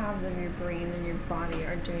two halves of your brain and your body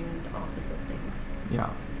are doing the opposite things. Yeah.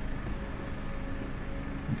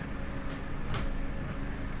 Okay.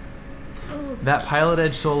 Oh, That pilot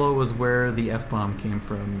edge solo was where the F-bomb came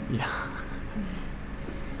from. Yeah.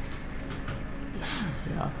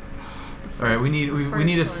 Yeah. All right, everyone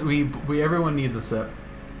needs a sip.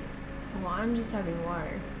 Well, I'm just having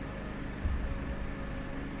water.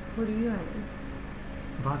 What are you having?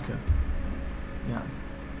 Vodka. Yeah.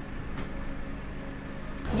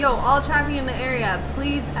 Yo, all traffic in the area,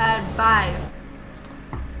 please advise.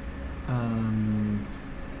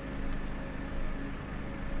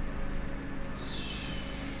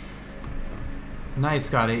 Nice,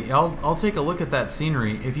 Scotty. I'll take a look at that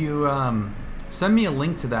scenery. If you send me a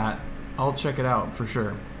link to that, I'll check it out for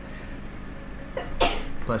sure.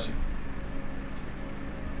 Bless you.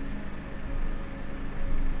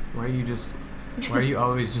 Why are you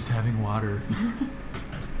always just having water?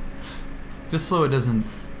 Just so it doesn't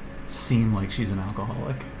seem like she's an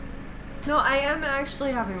alcoholic. No, I am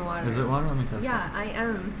actually having water. Is it water? Let me test it. Yeah, I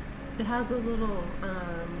am. It has a little,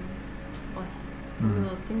 one of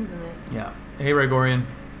those things in it. Yeah. Hey, Gregorian.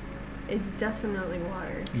 It's definitely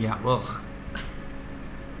water. Yeah. Ugh.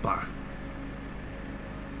 Bah.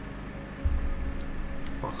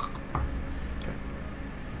 Ugh. Okay.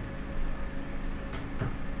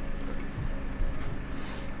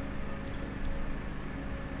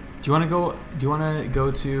 Do you want to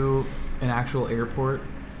go to an actual airport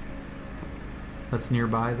that's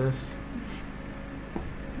nearby this?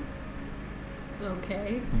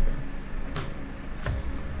 Okay.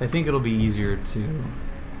 I think it'll be easier to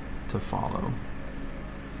follow.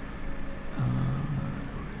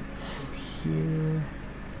 Here.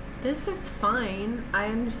 This is fine. I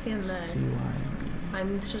understand this. CYB.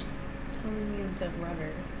 I'm just telling you the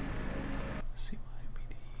rudder. CYBD.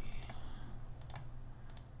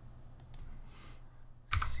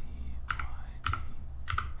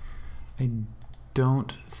 I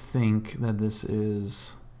don't think that this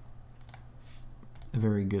is a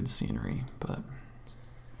very good scenery, but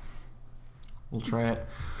we'll try it.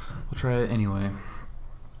 We'll try it anyway.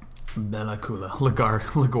 Bella Coola.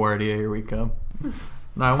 LaGuardia, here we come.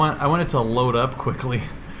 No, I want it to load up quickly.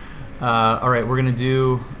 All right, we're gonna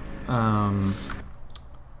do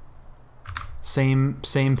same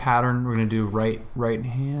pattern. We're gonna do right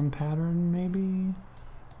hand pattern, maybe.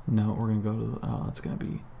 No, we're gonna go to the, oh, it's gonna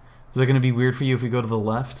be. Is that gonna be weird for you if we go to the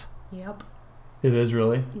left? Yep. It is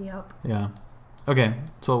really. Yep. Yeah. Okay,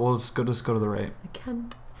 so we'll just go to the right. I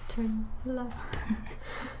can't turn left.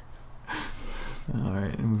 All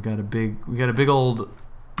right, and we got a big old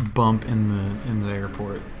bump in the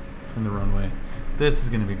airport, in the runway. This is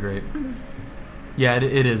gonna be great. Yeah,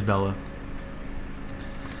 it is, Bella.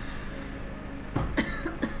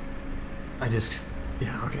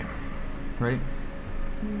 Yeah, okay. Ready?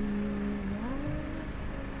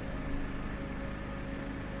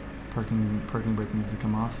 Parking brake needs to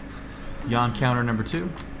come off. Yawn counter number 2.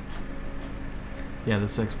 Yeah, the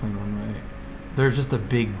 6-plane runway. There's just a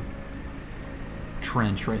big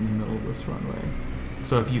trench right in the middle of this runway.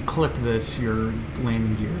 So if you clip this, your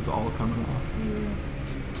landing gear is all coming off.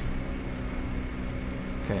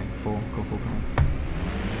 Okay, go full power.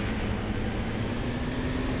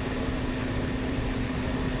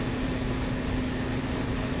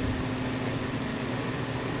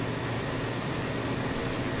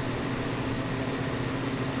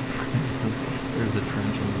 There's the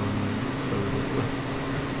trench on the runway. It's so ridiculous.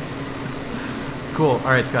 Cool.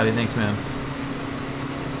 Alright, Scotty, thanks, man.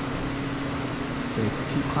 Okay,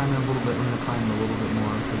 keep climbing a little bit. We're going to climb a little bit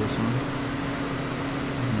more for this one.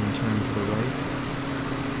 And then turn to the right.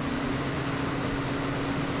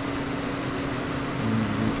 And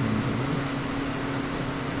then return to the right.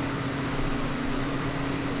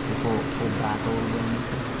 Okay, pull back a little bit on this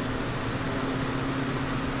thing.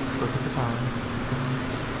 Still keep the power.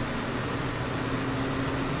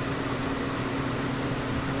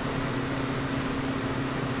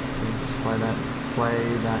 Fly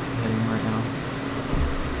that heading right now.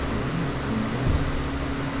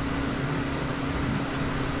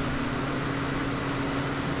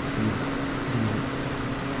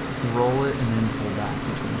 Roll it and then pull back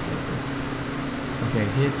between each other. Okay,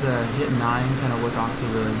 hit 9. Kind of look off to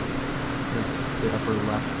the upper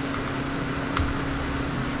left.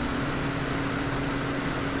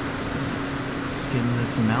 Skim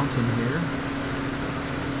this mountain here.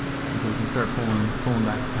 We can start pulling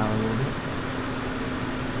back the power a little bit.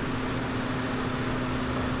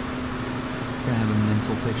 Gonna have a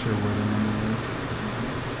mental picture of where the runway is.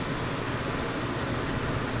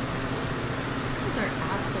 Those are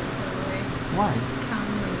assholes, by the way. Why?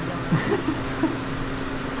 Counting the dollars.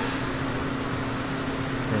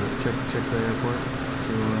 Okay, let's check the airport.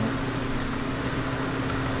 See where we're at.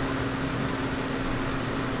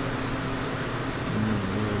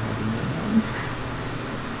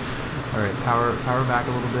 Alright, power back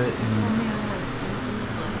a little bit, and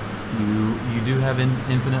you do have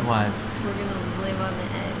infinite lives. We're gonna live on the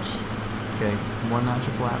edge. Okay, 1 notch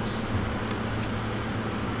of flaps.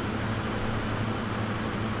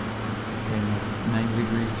 Okay, 90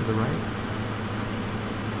 degrees to the right.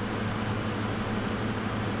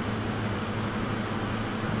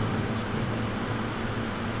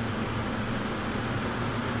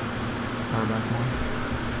 Power back more.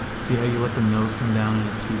 See how you let the nose come down and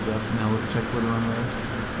it speeds up? Now check where the runway is.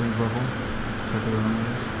 Wings level. Check where the runway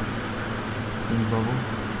is. Wings level.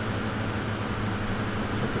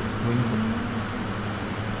 Check it. Wings level.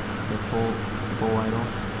 Okay, full idle.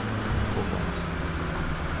 Full flaps.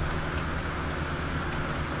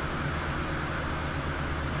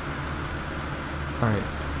 Alright.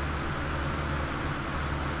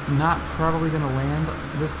 Not probably going to land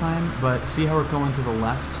this time, but see how we're going to the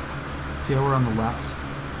left? See how we're on the left?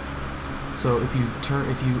 So if you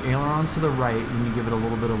ailerons to the right, then you give it a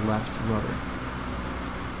little bit of left rudder.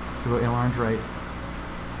 You go ailerons right.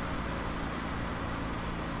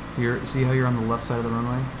 So see how you're on the left side of the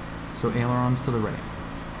runway? So ailerons to the right.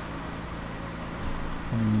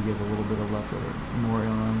 And then you give a little bit of left rudder. More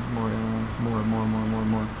aileron,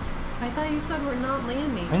 more. I thought you said we're not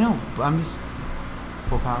landing. I know, but I'm just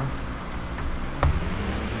full power.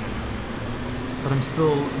 But I'm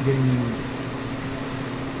still getting you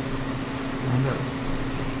lined up.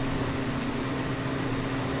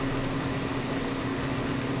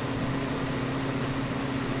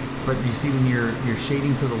 But you see when you're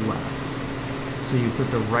shading to the left, so you put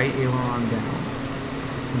the right aileron down,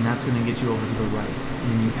 and that's going to get you over to the right.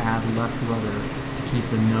 And then you add left rudder to keep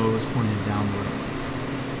the nose pointed down the road.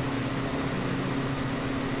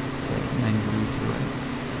 Okay, 90 degrees to the right.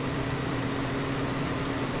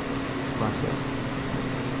 Flaps up.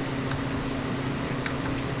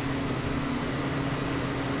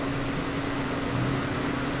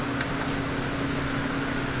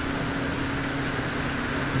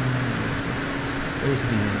 There's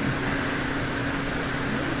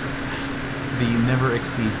the never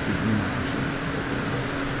exceed speed.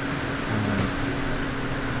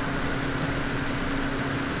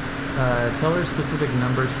 Tell her specific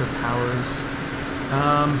numbers for powers.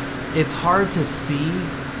 It's hard to see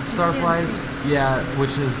Starflies. Yeah,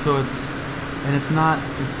 which is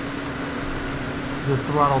the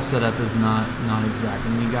throttle setup is not exact.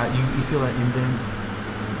 And you feel that indent.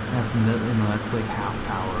 That's like half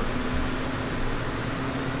power.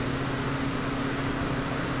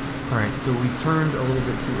 Alright, so we turned a little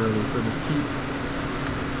bit too early, so just keep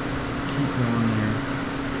going there.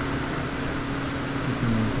 Keep the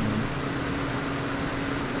nose going.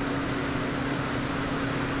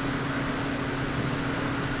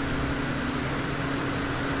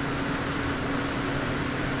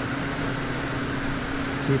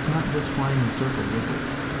 See, it's not just flying in circles, is it?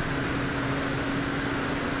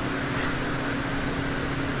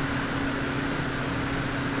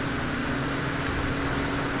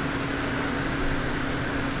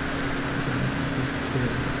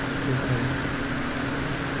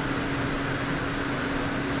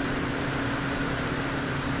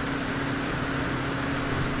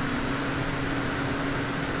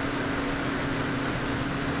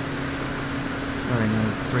 Alright,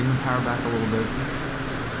 now bring the power back a little bit.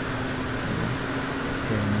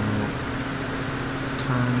 Okay, now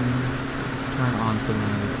turn on to the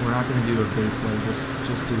runway. We're not going to do a base leg,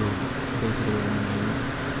 just do basically a runway.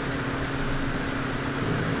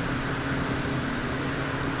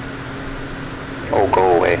 Oh,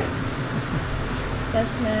 go away.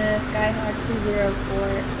 Cessna Skyhawk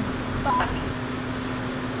 204. Fuck.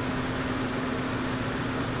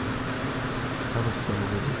 That was so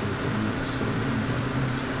ridiculous. That was so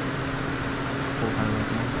ridiculous. Full power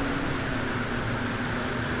right now.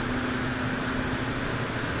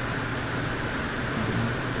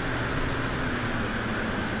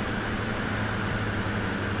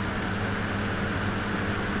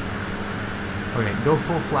 Okay, go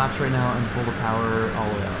full flaps right now and pull the power all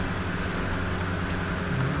the way out.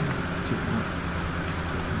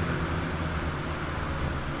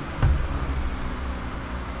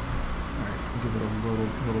 Alright, give it a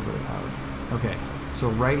little bit of power. Okay, so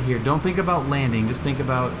right here, don't think about landing, just think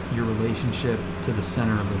about your relationship to the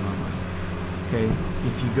center of the runway. Okay,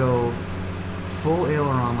 if you go full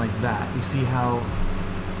aileron like that, you see how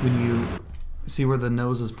when you see where the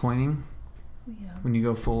nose is pointing? Yeah. When you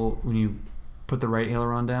go full, when you put the right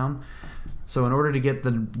aileron down. So in order to get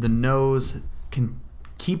the nose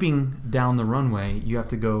keeping down the runway, you have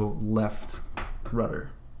to go left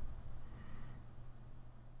rudder.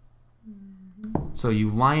 So you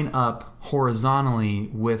line up horizontally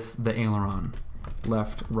with the aileron,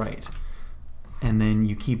 left, right. And then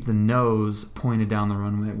you keep the nose pointed down the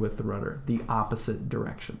runway with the rudder, the opposite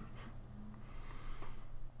direction.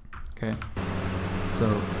 Okay,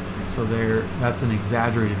 so there, that's an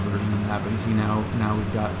exaggerated version of that, but you see now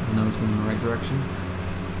we've got the nose going in the right direction.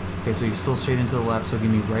 Okay, so you're still straight into the left, so give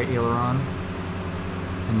me right aileron,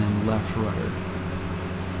 and then left rudder.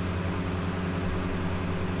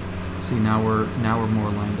 See, now we're more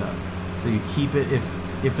lined up. So you keep it,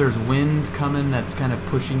 if there's wind coming that's kind of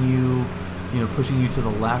pushing you to the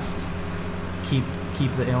left, keep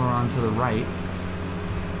the aileron to the right.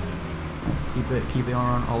 Keep the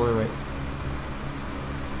aileron all the way right.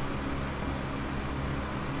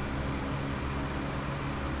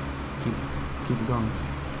 Keep it going.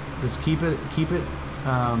 Just keep it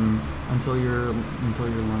until you're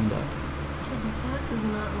lined up. Okay, but that is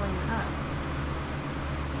not lined up.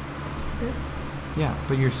 This. Yeah,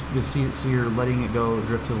 but so you're letting it go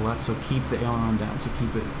drift to the left. So keep the aileron down. So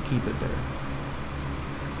keep it there.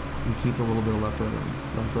 And keep a little bit of left rudder.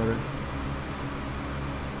 Left rudder.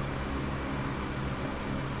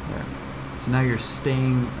 There. So now you're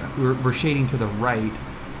staying. We're shading to the right,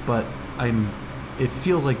 but it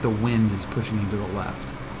feels like the wind is pushing you to the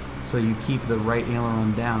left. So you keep the right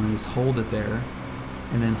aileron down and just hold it there,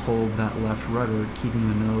 and then hold that left rudder, keeping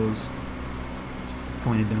the nose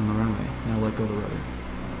pointed down the runway. Now let go of the rudder.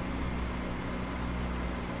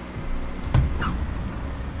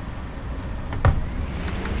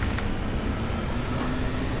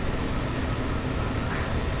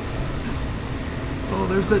 Oh,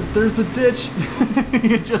 there's the ditch.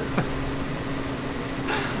 It just.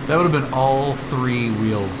 That would have been all three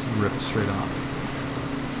wheels ripped straight off.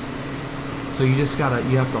 So you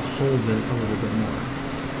have to hold it a little bit more.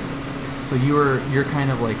 So you're kind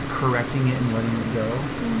of like correcting it and letting it go.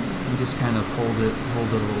 Mm-hmm. You just kind of hold it a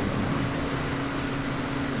little bit more.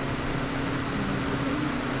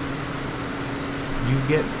 You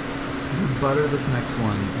butter this next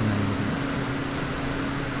one and then you can.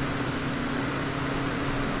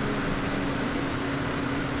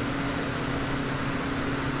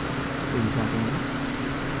 What are you talking about?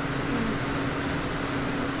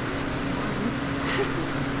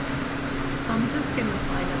 I'm just gonna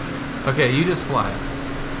fly down this. Okay, you just fly.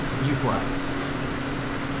 You fly.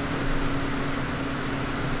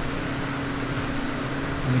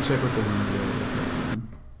 Let me check what the wind will look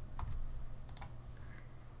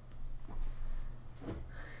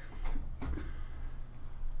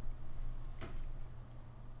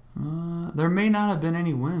like. There may not have been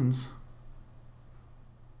any winds.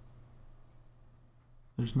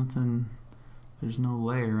 There's nothing, there's no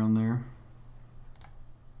layer on there.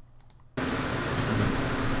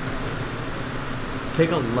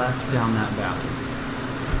 Take a left down that valley.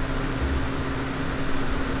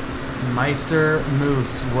 Meister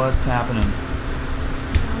Moose, what's happening?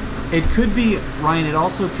 It could be, Ryan, it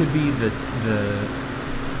also could be the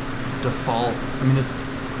default. I mean, this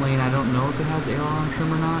plane, I don't know if it has aileron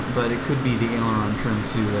trim or not, but it could be the aileron trim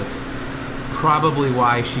too. That's probably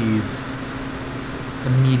why she's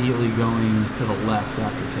immediately going to the left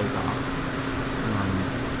after takeoff,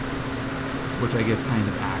 which I guess kind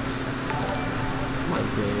of acts like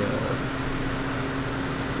a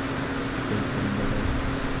fake thing.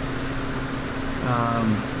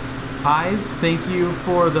 Eyes, thank you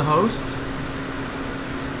for the host.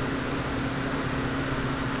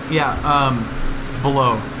 Yeah,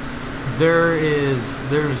 below there's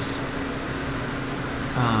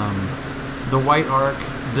the white arc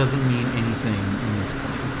doesn't mean anything in this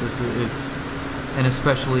plane. It's and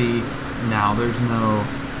especially now there's no.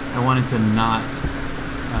 I wanted to not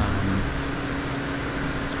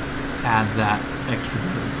add that extra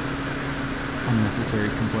bit of unnecessary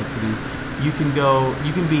complexity. You can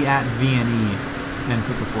be at VNE and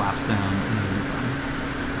put the flaps down and it'll be fine.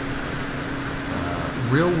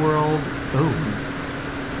 Real world, oh,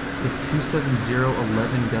 it's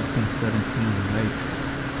 270-11 gusting 17, yikes.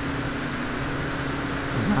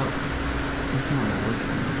 It's not working,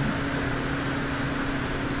 is it?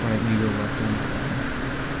 Right, me go left on that.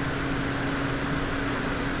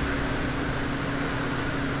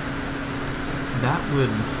 That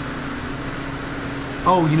would...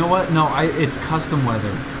 Oh, you know what? No, it's custom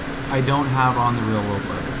weather. I don't have on the real world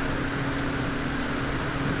weather.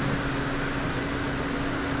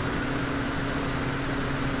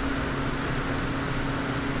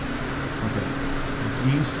 Okay. Do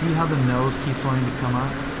you see how the nose keeps wanting to come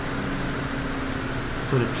up?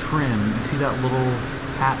 So to trim, you see that little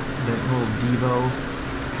hat, that little Devo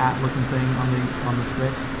hat looking thing on the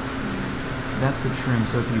stick? That's the trim.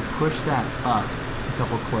 So if you push that up a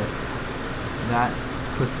couple clicks, that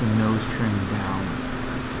puts the nose trim down,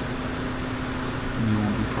 and you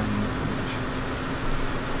won't be fighting it so much.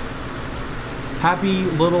 Happy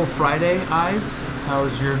little Friday, Eyes.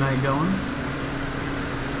 How's your night going?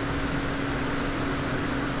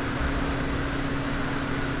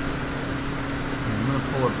 I'm gonna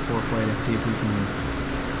pull up for flight and see if we can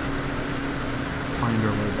find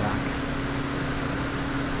our way back.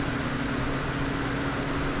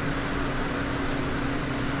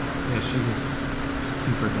 Yeah, she was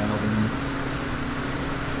super dialed in.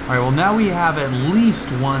 Alright, well now we have at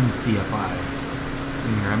least one CFI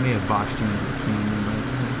in here. I may have boxed you into the canyon, but...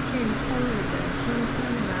 Okay, you totally did. Can you see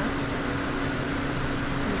the map?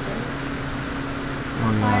 You did?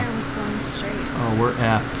 That's why I was going straight. Oh, we're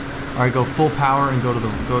effed. Alright, go full power and go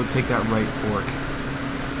take that right fork.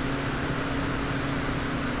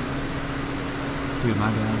 Dude,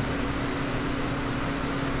 my bad.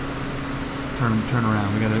 Turn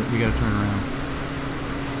around. We gotta turn around.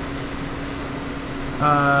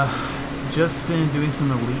 Just been doing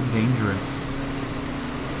some Elite Dangerous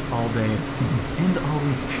all day, it seems, and all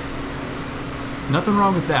week. Nothing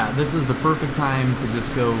wrong with that. This is the perfect time to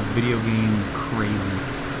just go video game crazy.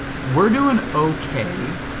 We're doing okay.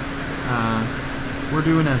 We're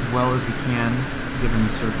doing as well as we can, given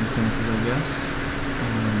the circumstances, I guess.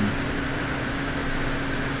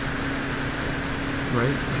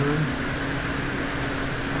 Right, Jordan?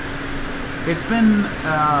 It's been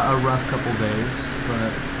a rough couple days,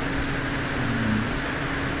 but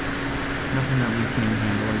nothing that we can't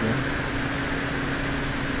handle, I guess.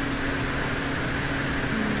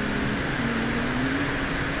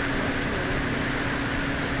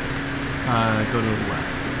 Go to the left.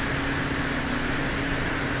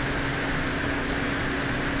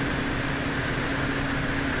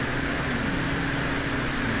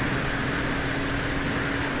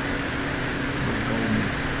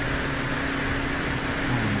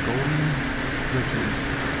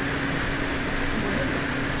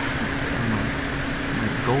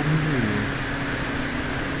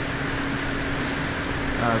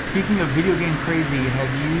 Speaking of video game crazy,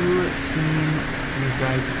 have you seen these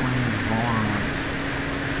guys playing Valorant?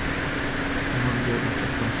 I don't get what the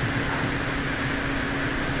fuss is about.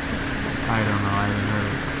 I don't know, I haven't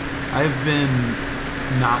heard it. I've been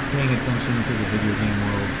not paying attention to the video game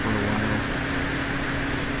world for a while.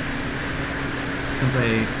 Since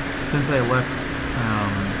I left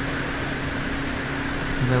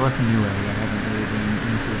Newegg, I haven't really been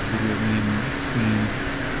into the video game scene.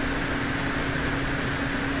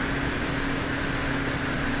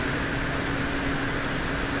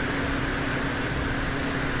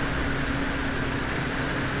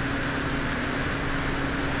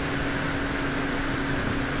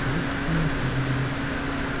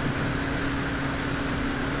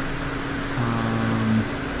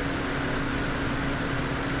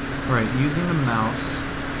 Using the mouse,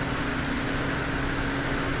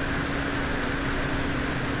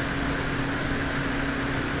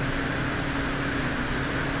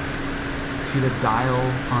 See the dial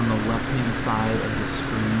on the left-hand side of the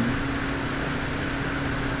screen?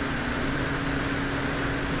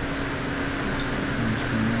 On the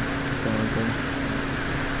screen, just that right there.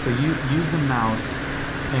 So you use the mouse,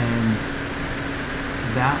 and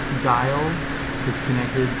that dial is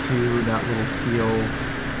connected to that little teal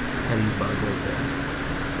heading bug right there.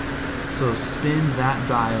 So spin that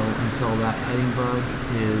dial until that heading bug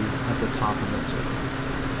is at the top of the circle.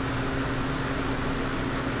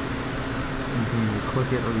 You can either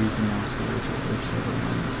click it or use the mouse wheel, whichever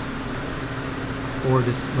one is. Or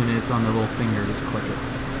just when it's on the little finger, just click it.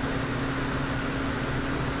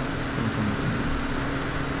 When it's on the finger.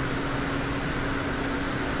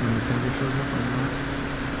 When the finger shows up on the mouse.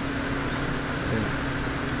 There.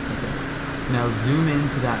 Okay. Now zoom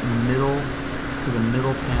into that middle, to the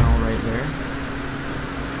middle panel right there.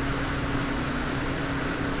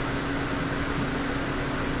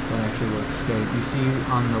 That actually works. Okay, you see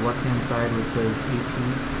on the left-hand side where it says AP?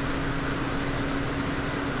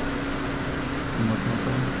 On the left-hand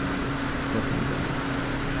side? Left-hand side.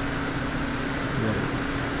 Right.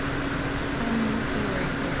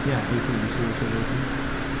 Yeah, AP. You see where it says AP?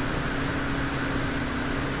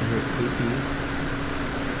 So here, AP.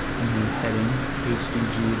 And then heading,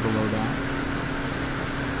 HDG below that.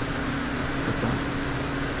 Click that.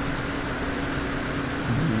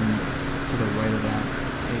 And then to the right of that,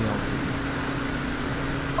 ALT.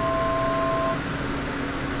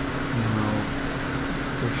 Now,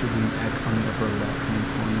 there should be an X on the upper left-hand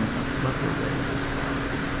corner, left or right of this spot.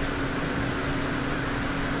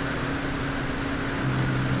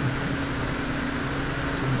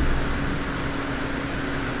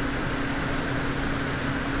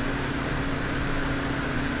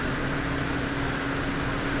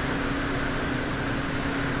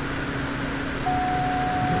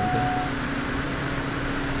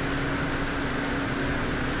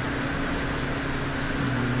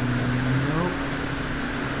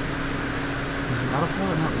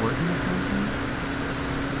 Autopilot not working this time?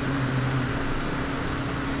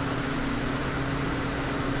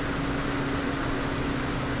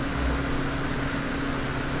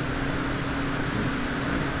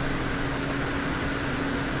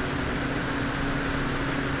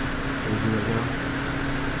 Here we go.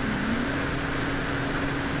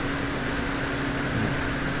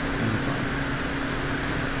 And it's on.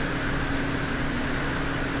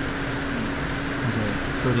 Okay,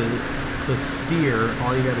 so to steer,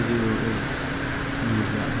 all you got to do is move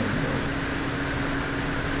that head right.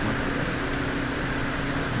 Left or right.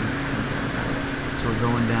 That's all about it. So we're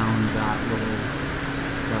going down that little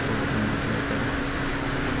thing right there.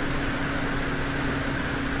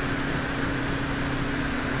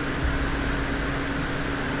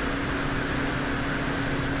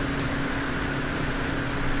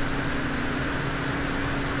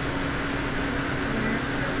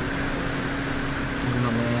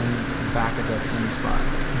 Back at that same spot.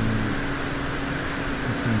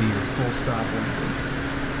 It's going to be your full stop landing.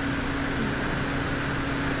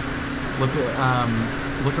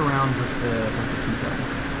 Look around with the keypad.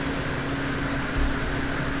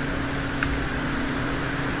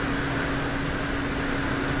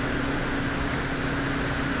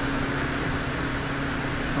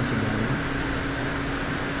 It's not so bad, is it?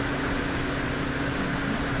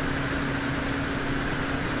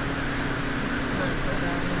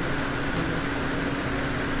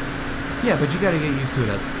 Yeah, but you gotta get used to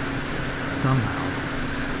it somehow.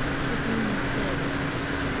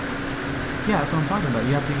 Yeah, that's what I'm talking about.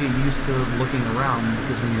 You have to get used to looking around,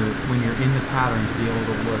 because when you're in the pattern, to be able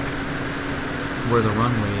to look where the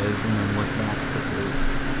runway is and then look back quickly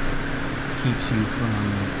keeps you from,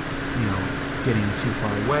 getting too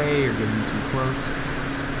far away or getting too close.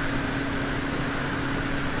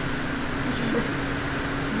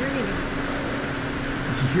 You're getting too far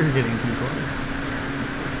away. You're getting too close.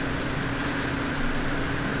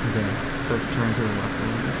 Okay, start to turn to the left a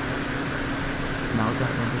little bit. Now with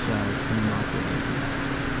that bumper shadow, it's going to knock it in.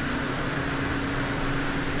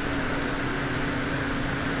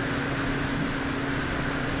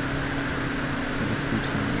 It just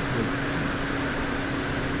keeps on good.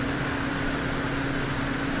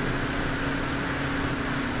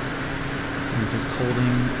 And just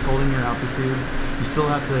holding your altitude. You still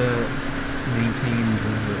have to maintain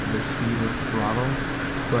the speed of the throttle,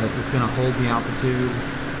 but it's going to hold the altitude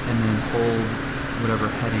and then hold whatever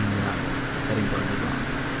heading that heading bug is on.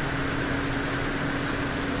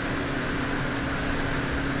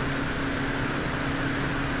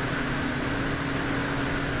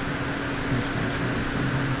 Which function is this thing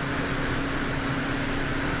on?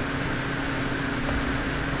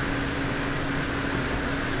 Just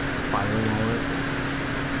firewall it.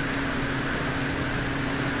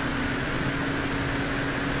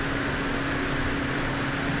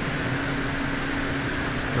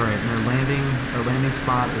 All right, and our landing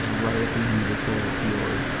spot is right at the end of this little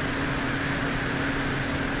fjord.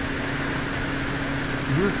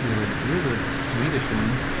 You're the Swedish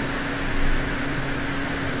one.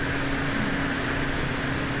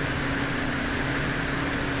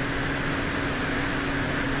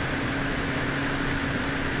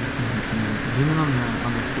 Zoom in on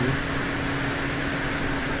the speed.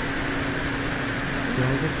 Did I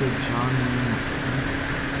get the John Wayne's teeth?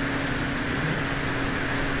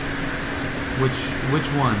 Which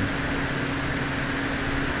one?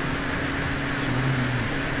 John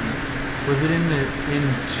Wayne's teeth. Was it in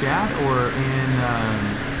chat or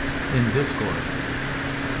in Discord?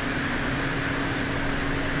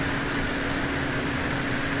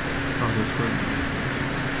 Oh, Discord.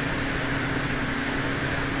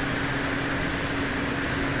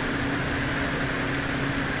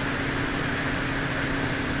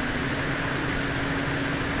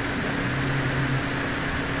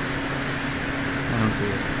 See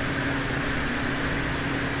it.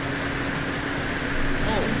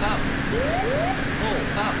 Hold up.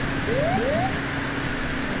 Hold up.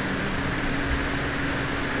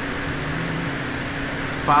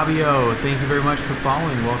 Fabio, thank you very much for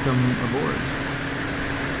following. Welcome aboard.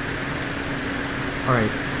 All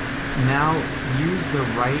right, now use the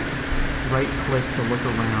right click to look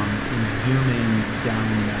around and zoom in down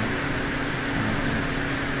that.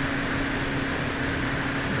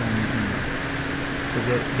 So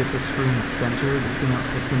get the screen centered. It's gonna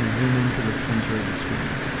zoom into the center of the screen.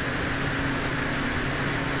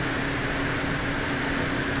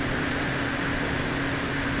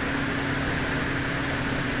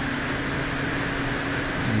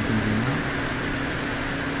 And you can zoom out.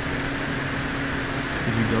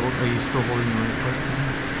 Did you double? Are you still holding the right click?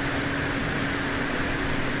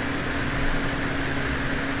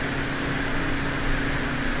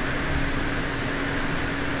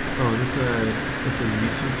 Oh, it's a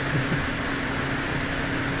YouTube.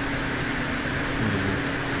 What is this?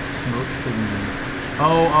 Smoke signals.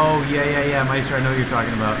 Oh, yeah, Meister, I know what you're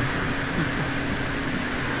talking about.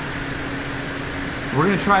 We're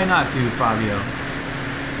gonna try not to, Fabio.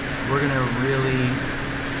 We're gonna really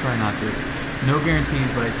try not to. No guarantees,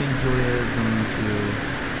 but I think Julia is going to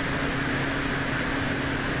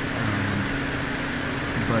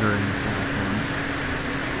butter in this last one.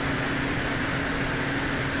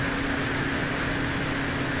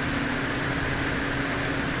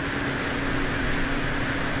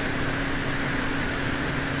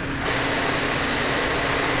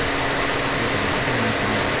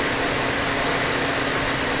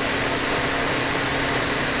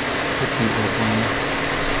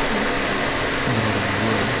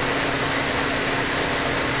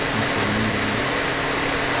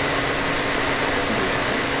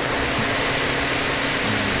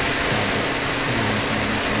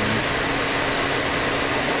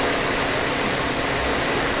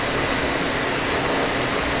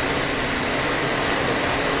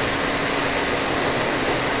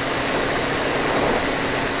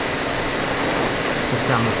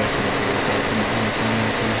 Sound effects are really cool from the phone.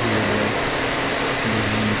 You can hear the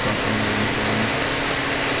wind buffering and everything.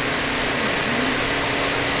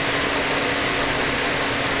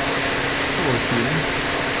 It's a little cute.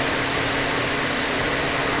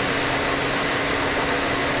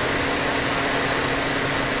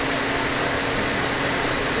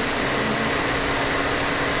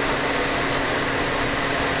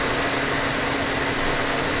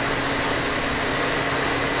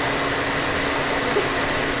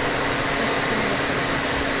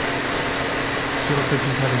 She looks like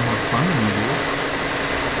she's having more fun than you do.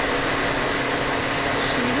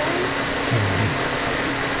 She does? Kimmy.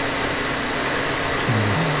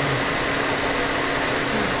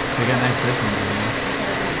 They got nice headphones in there.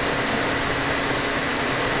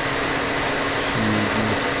 She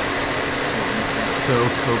looks so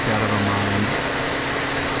coked out of her mind.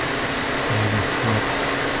 I haven't slept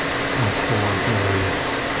in 4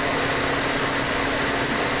 days.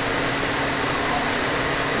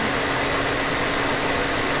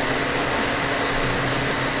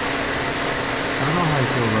 I don't know how I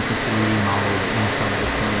feel about the 3D models inside the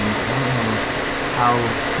planes. I don't know how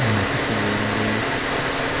necessary that is.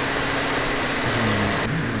 I'm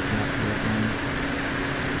really looking up to it, man.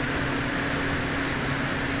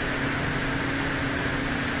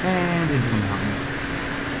 And into the mountain.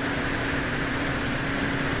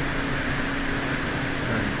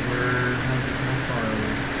 Alright, how far are we?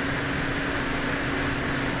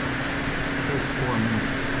 It says 4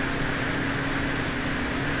 minutes.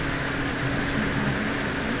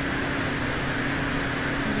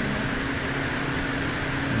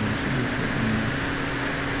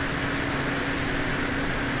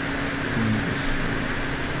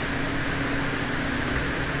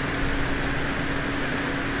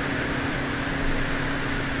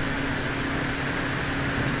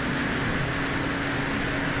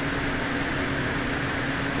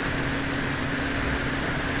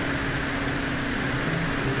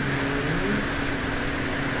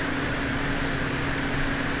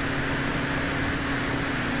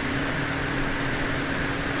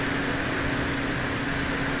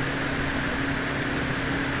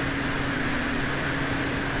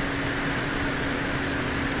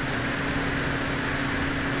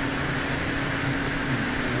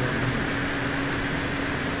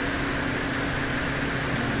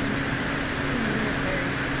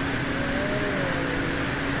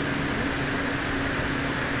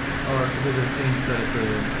 because it thinks that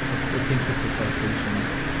it's a citation.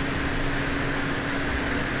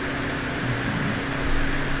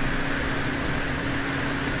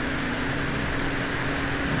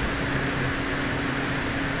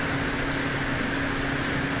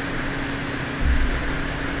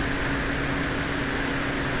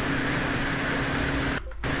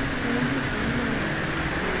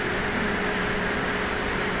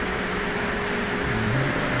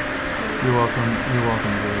 You're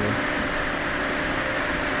welcome, Julia.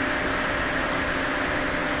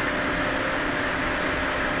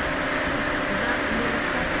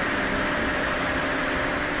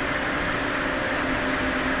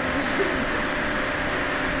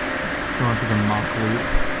 Going through the mock loop.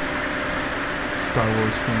 Star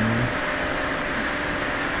Wars canon.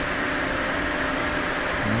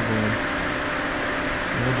 Oh boy.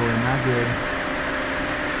 Oh boy, not good.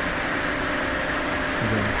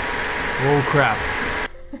 Okay. Oh crap.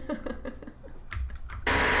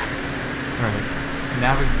 Alright.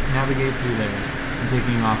 Navigate through there. I'm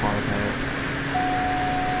taking you off autopilot.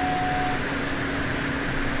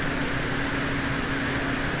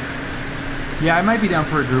 Yeah, I might be down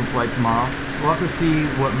for a group flight tomorrow. We'll have to see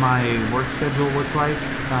what my work schedule looks like,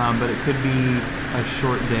 but it could be a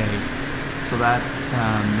short day. So that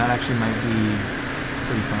actually might be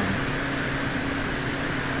pretty fun.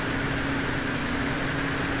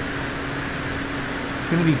 It's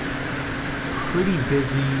going to be pretty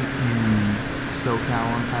busy in SoCal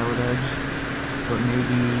on Pilot Edge, but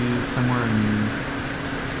maybe somewhere in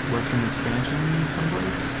Western Expansion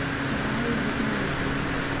someplace.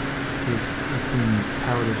 It's been,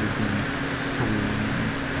 Pilot Edge has been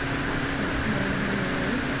slammed.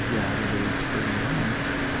 Yeah, it is pretty long.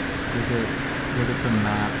 Look at the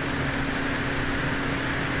map.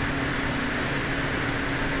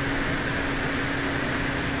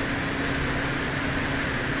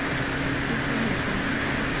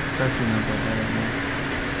 It's actually not that bad anymore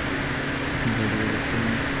compared to what it's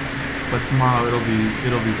been. But tomorrow it'll be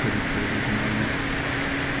pretty crazy tomorrow.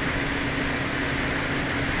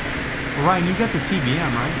 Well, Ryan, you got the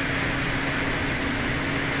TBM, right?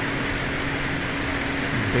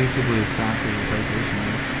 It's basically as fast as the citation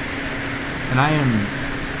is. And I am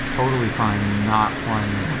totally fine not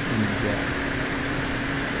flying in a jet.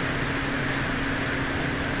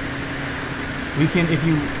 We can, if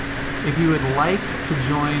you would like to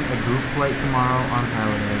join a group flight tomorrow on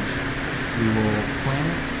Pilot Edge, we will plan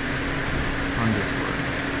it on Discord.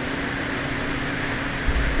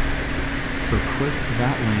 So click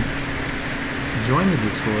that link, join the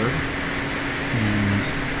Discord, and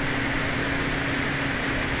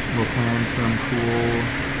we'll plan some cool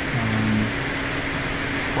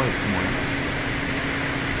flight tomorrow.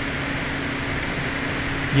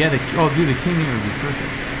 Yeah, the King Air would be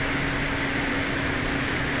perfect.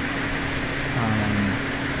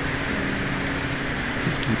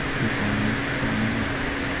 Just keep flying.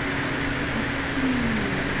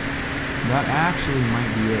 That actually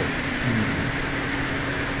might be it.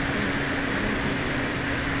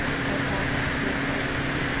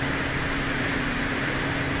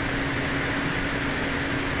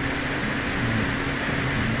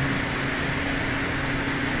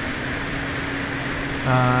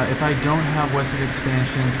 If I don't have Western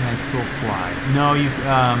Expansion, can I still fly? No, it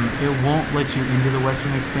won't let you into the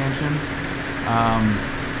Western Expansion.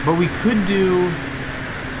 But we could do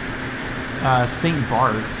St.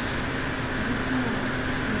 Bart's.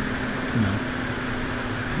 No.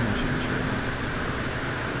 I'm not sure.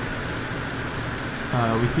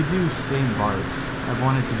 We could do St. Bart's. I've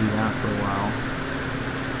wanted to do that for a while.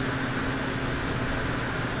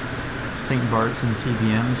 St. Bart's and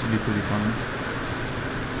TBMs would be pretty fun.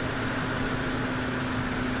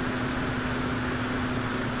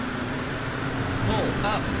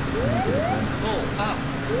 Up. Pull up.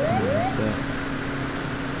 Nice bet.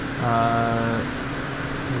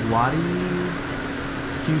 Lottie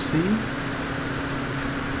QC.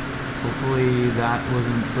 Hopefully that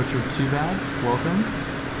wasn't butchered too bad. Welcome.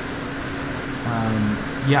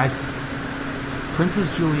 Yeah, Princess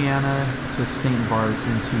Juliana to St. Bart's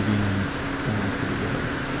and TVMs sounds pretty good.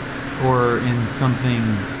 Or in something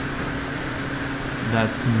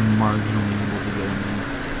that's marginally able to get in there.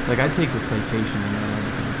 Like, I'd take the citation and where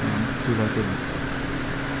I'm coming from. See if I could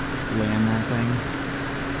land that thing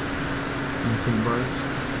in St. Bart's.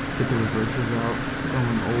 Get the reversers out.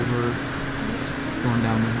 Going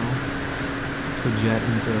down the hill. The jet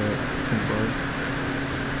into St. Bart's.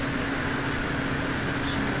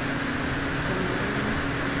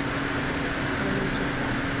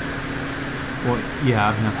 Well, yeah,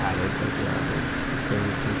 I've not had it, but yeah, there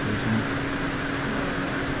is citation.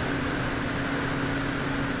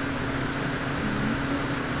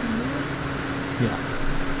 Yeah.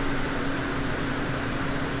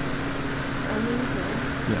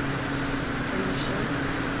 Yeah. Are you sure?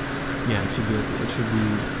 Yeah, it should be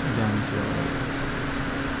down to the right.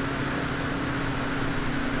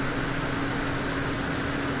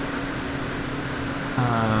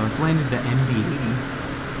 I've landed the MD-80.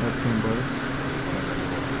 That's St. Bart's.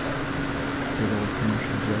 Big old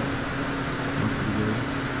commercial jet. Looks pretty good.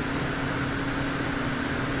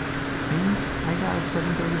 I think I got a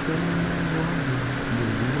 737 in there as well. The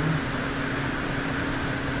Zero.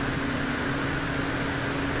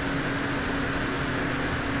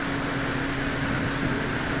 Let's see.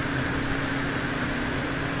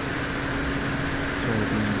 Sorry, I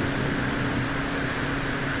didn't need to say that.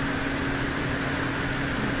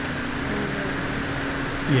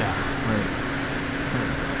 Yeah, right.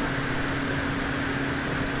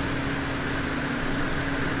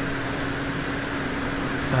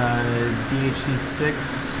 DHC6.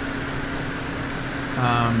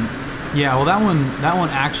 Yeah, well that one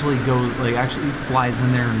actually actually flies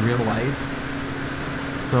in there in real life.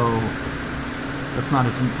 So that's not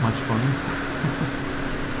as much fun.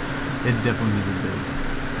 It definitely needs a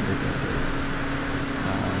big upgrade.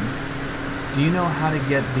 Do you know how to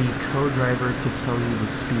get the co-driver to tell you the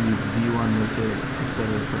speeds, V1, rotate,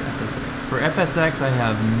 etc. for FSX? For FSX, I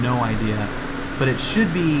have no idea, but it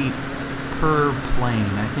should be per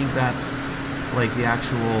plane. I think that's like the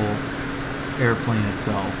actual airplane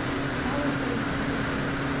itself.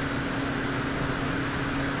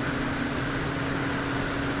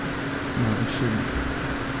 No, it should.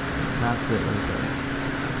 That's it right there.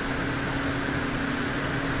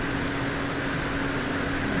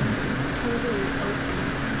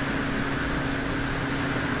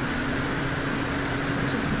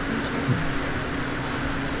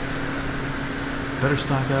 Better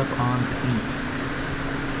stock up on paint.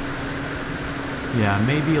 Yeah,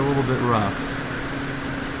 maybe a little bit rough.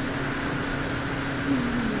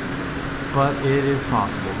 But it is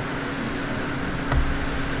possible.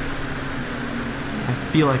 I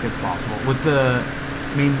feel like it's possible. With the,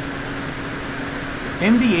 I mean,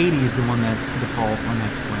 MD-80 is the one that's default on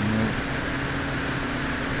X-Plane, right?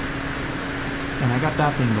 And I got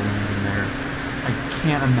that thing to land in there. I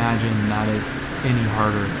can't imagine that it's any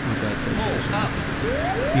harder with that citation.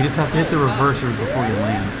 You just have to hit the reversers before you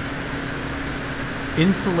land.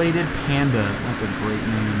 Insulated Panda. That's a great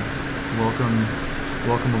name.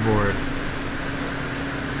 Welcome aboard.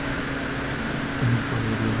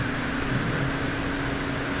 Insulated Panda.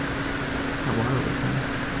 That water looks nice.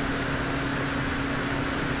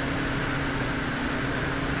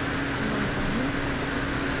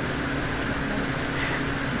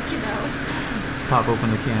 Just pop open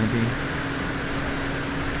the canopy.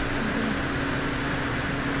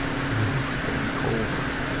 It's getting cold.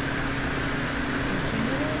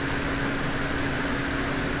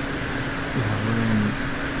 Yeah,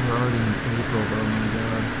 we're already in April, oh my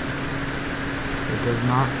god. It does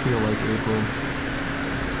not feel like April.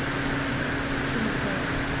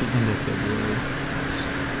 The end of February.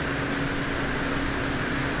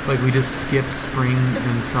 Like we just skipped spring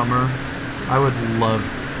and summer. I would love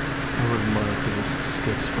to just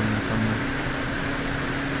skip spring and summer.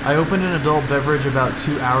 I opened an adult beverage about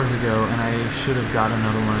 2 hours ago, and I should have got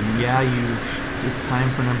another one. Yeah, it's time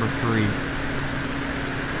for number 3.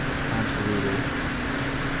 Absolutely.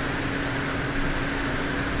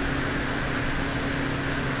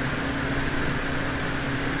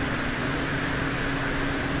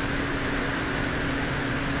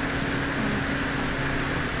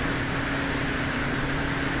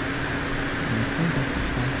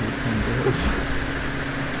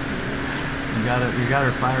 You got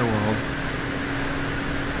her firewalled.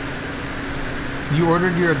 You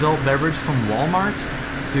ordered your adult beverage from Walmart?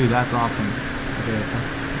 Dude, that's awesome. Okay,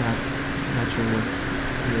 that's your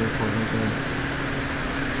airport right there.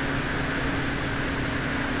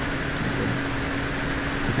 Okay.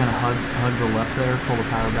 So kind of hug the left there, pull the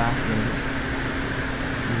power back,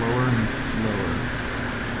 lower and slower.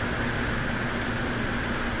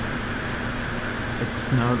 It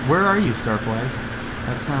snowed. Where are you, Starflies?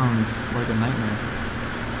 That sounds like a nightmare.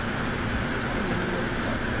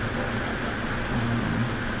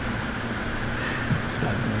 It's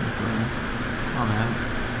bad weather. Oh man.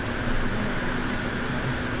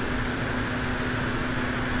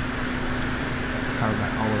 Power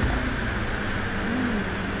back, all the way back.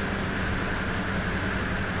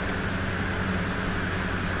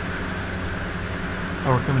 Oh,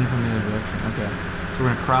 we're coming from the other direction. Okay. So we're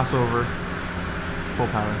gonna cross over. Full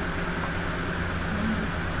power.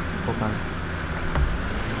 Full power.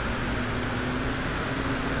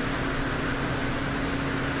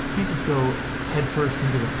 You can't just go head first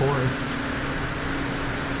into the forest.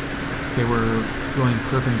 Okay, we're going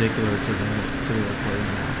perpendicular to the airport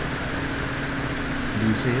now. Do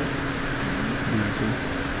you see it? Do you see?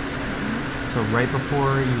 So right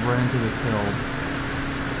before you run into this hill,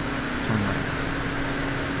 turn right.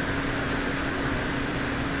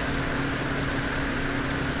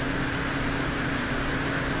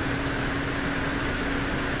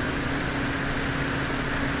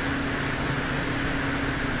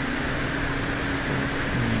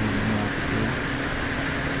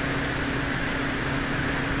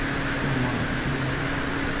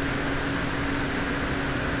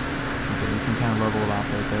 Kind of level it off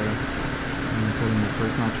right there. And then put in the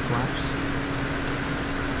first notch of flaps.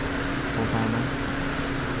 Full time in.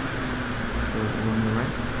 Go a little to the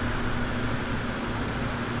right.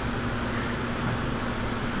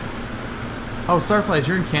 Oh, Starflies,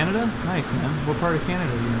 you're in Canada? Nice, man. What part of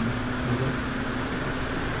Canada are you in?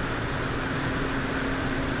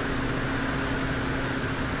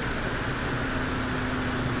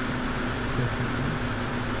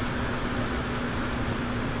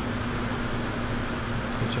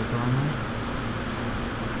 Check the wrong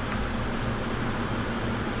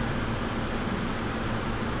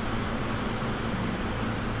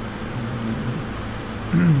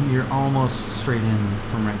one. You're almost straight in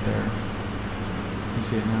from right there. You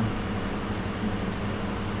see it now?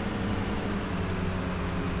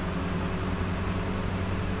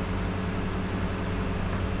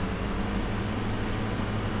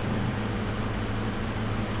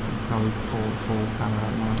 Probably pull full power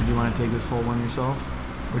out now. Do you want to take this whole one yourself?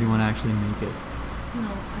 Or do you want to actually make it? No, I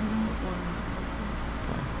don't want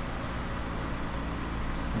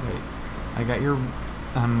to. Okay. I got your...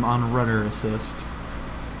 I'm on rudder assist.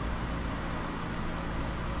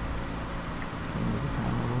 Move it down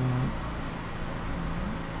a little bit.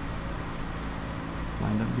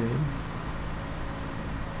 Lined up good.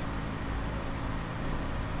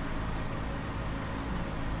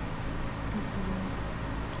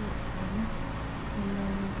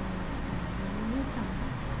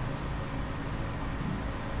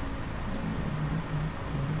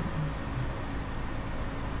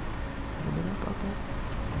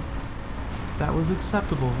 That was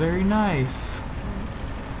acceptable. Very nice.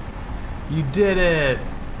 You did it.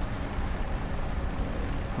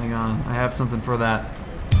 Hang on. I have something for that.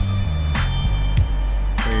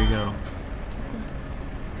 There you go.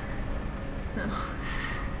 No.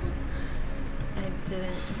 I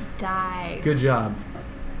didn't die. Good job.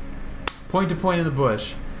 Point to point in the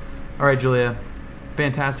bush. All right, Julia.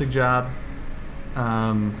 Fantastic job.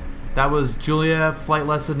 That was Julia, flight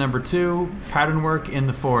lesson number 2, pattern work in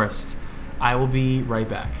the forest. I will be right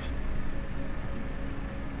back.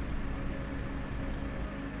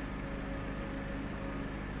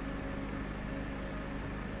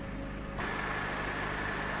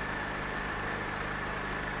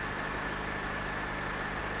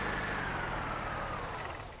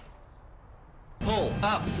 Pull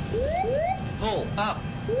up. Pull up.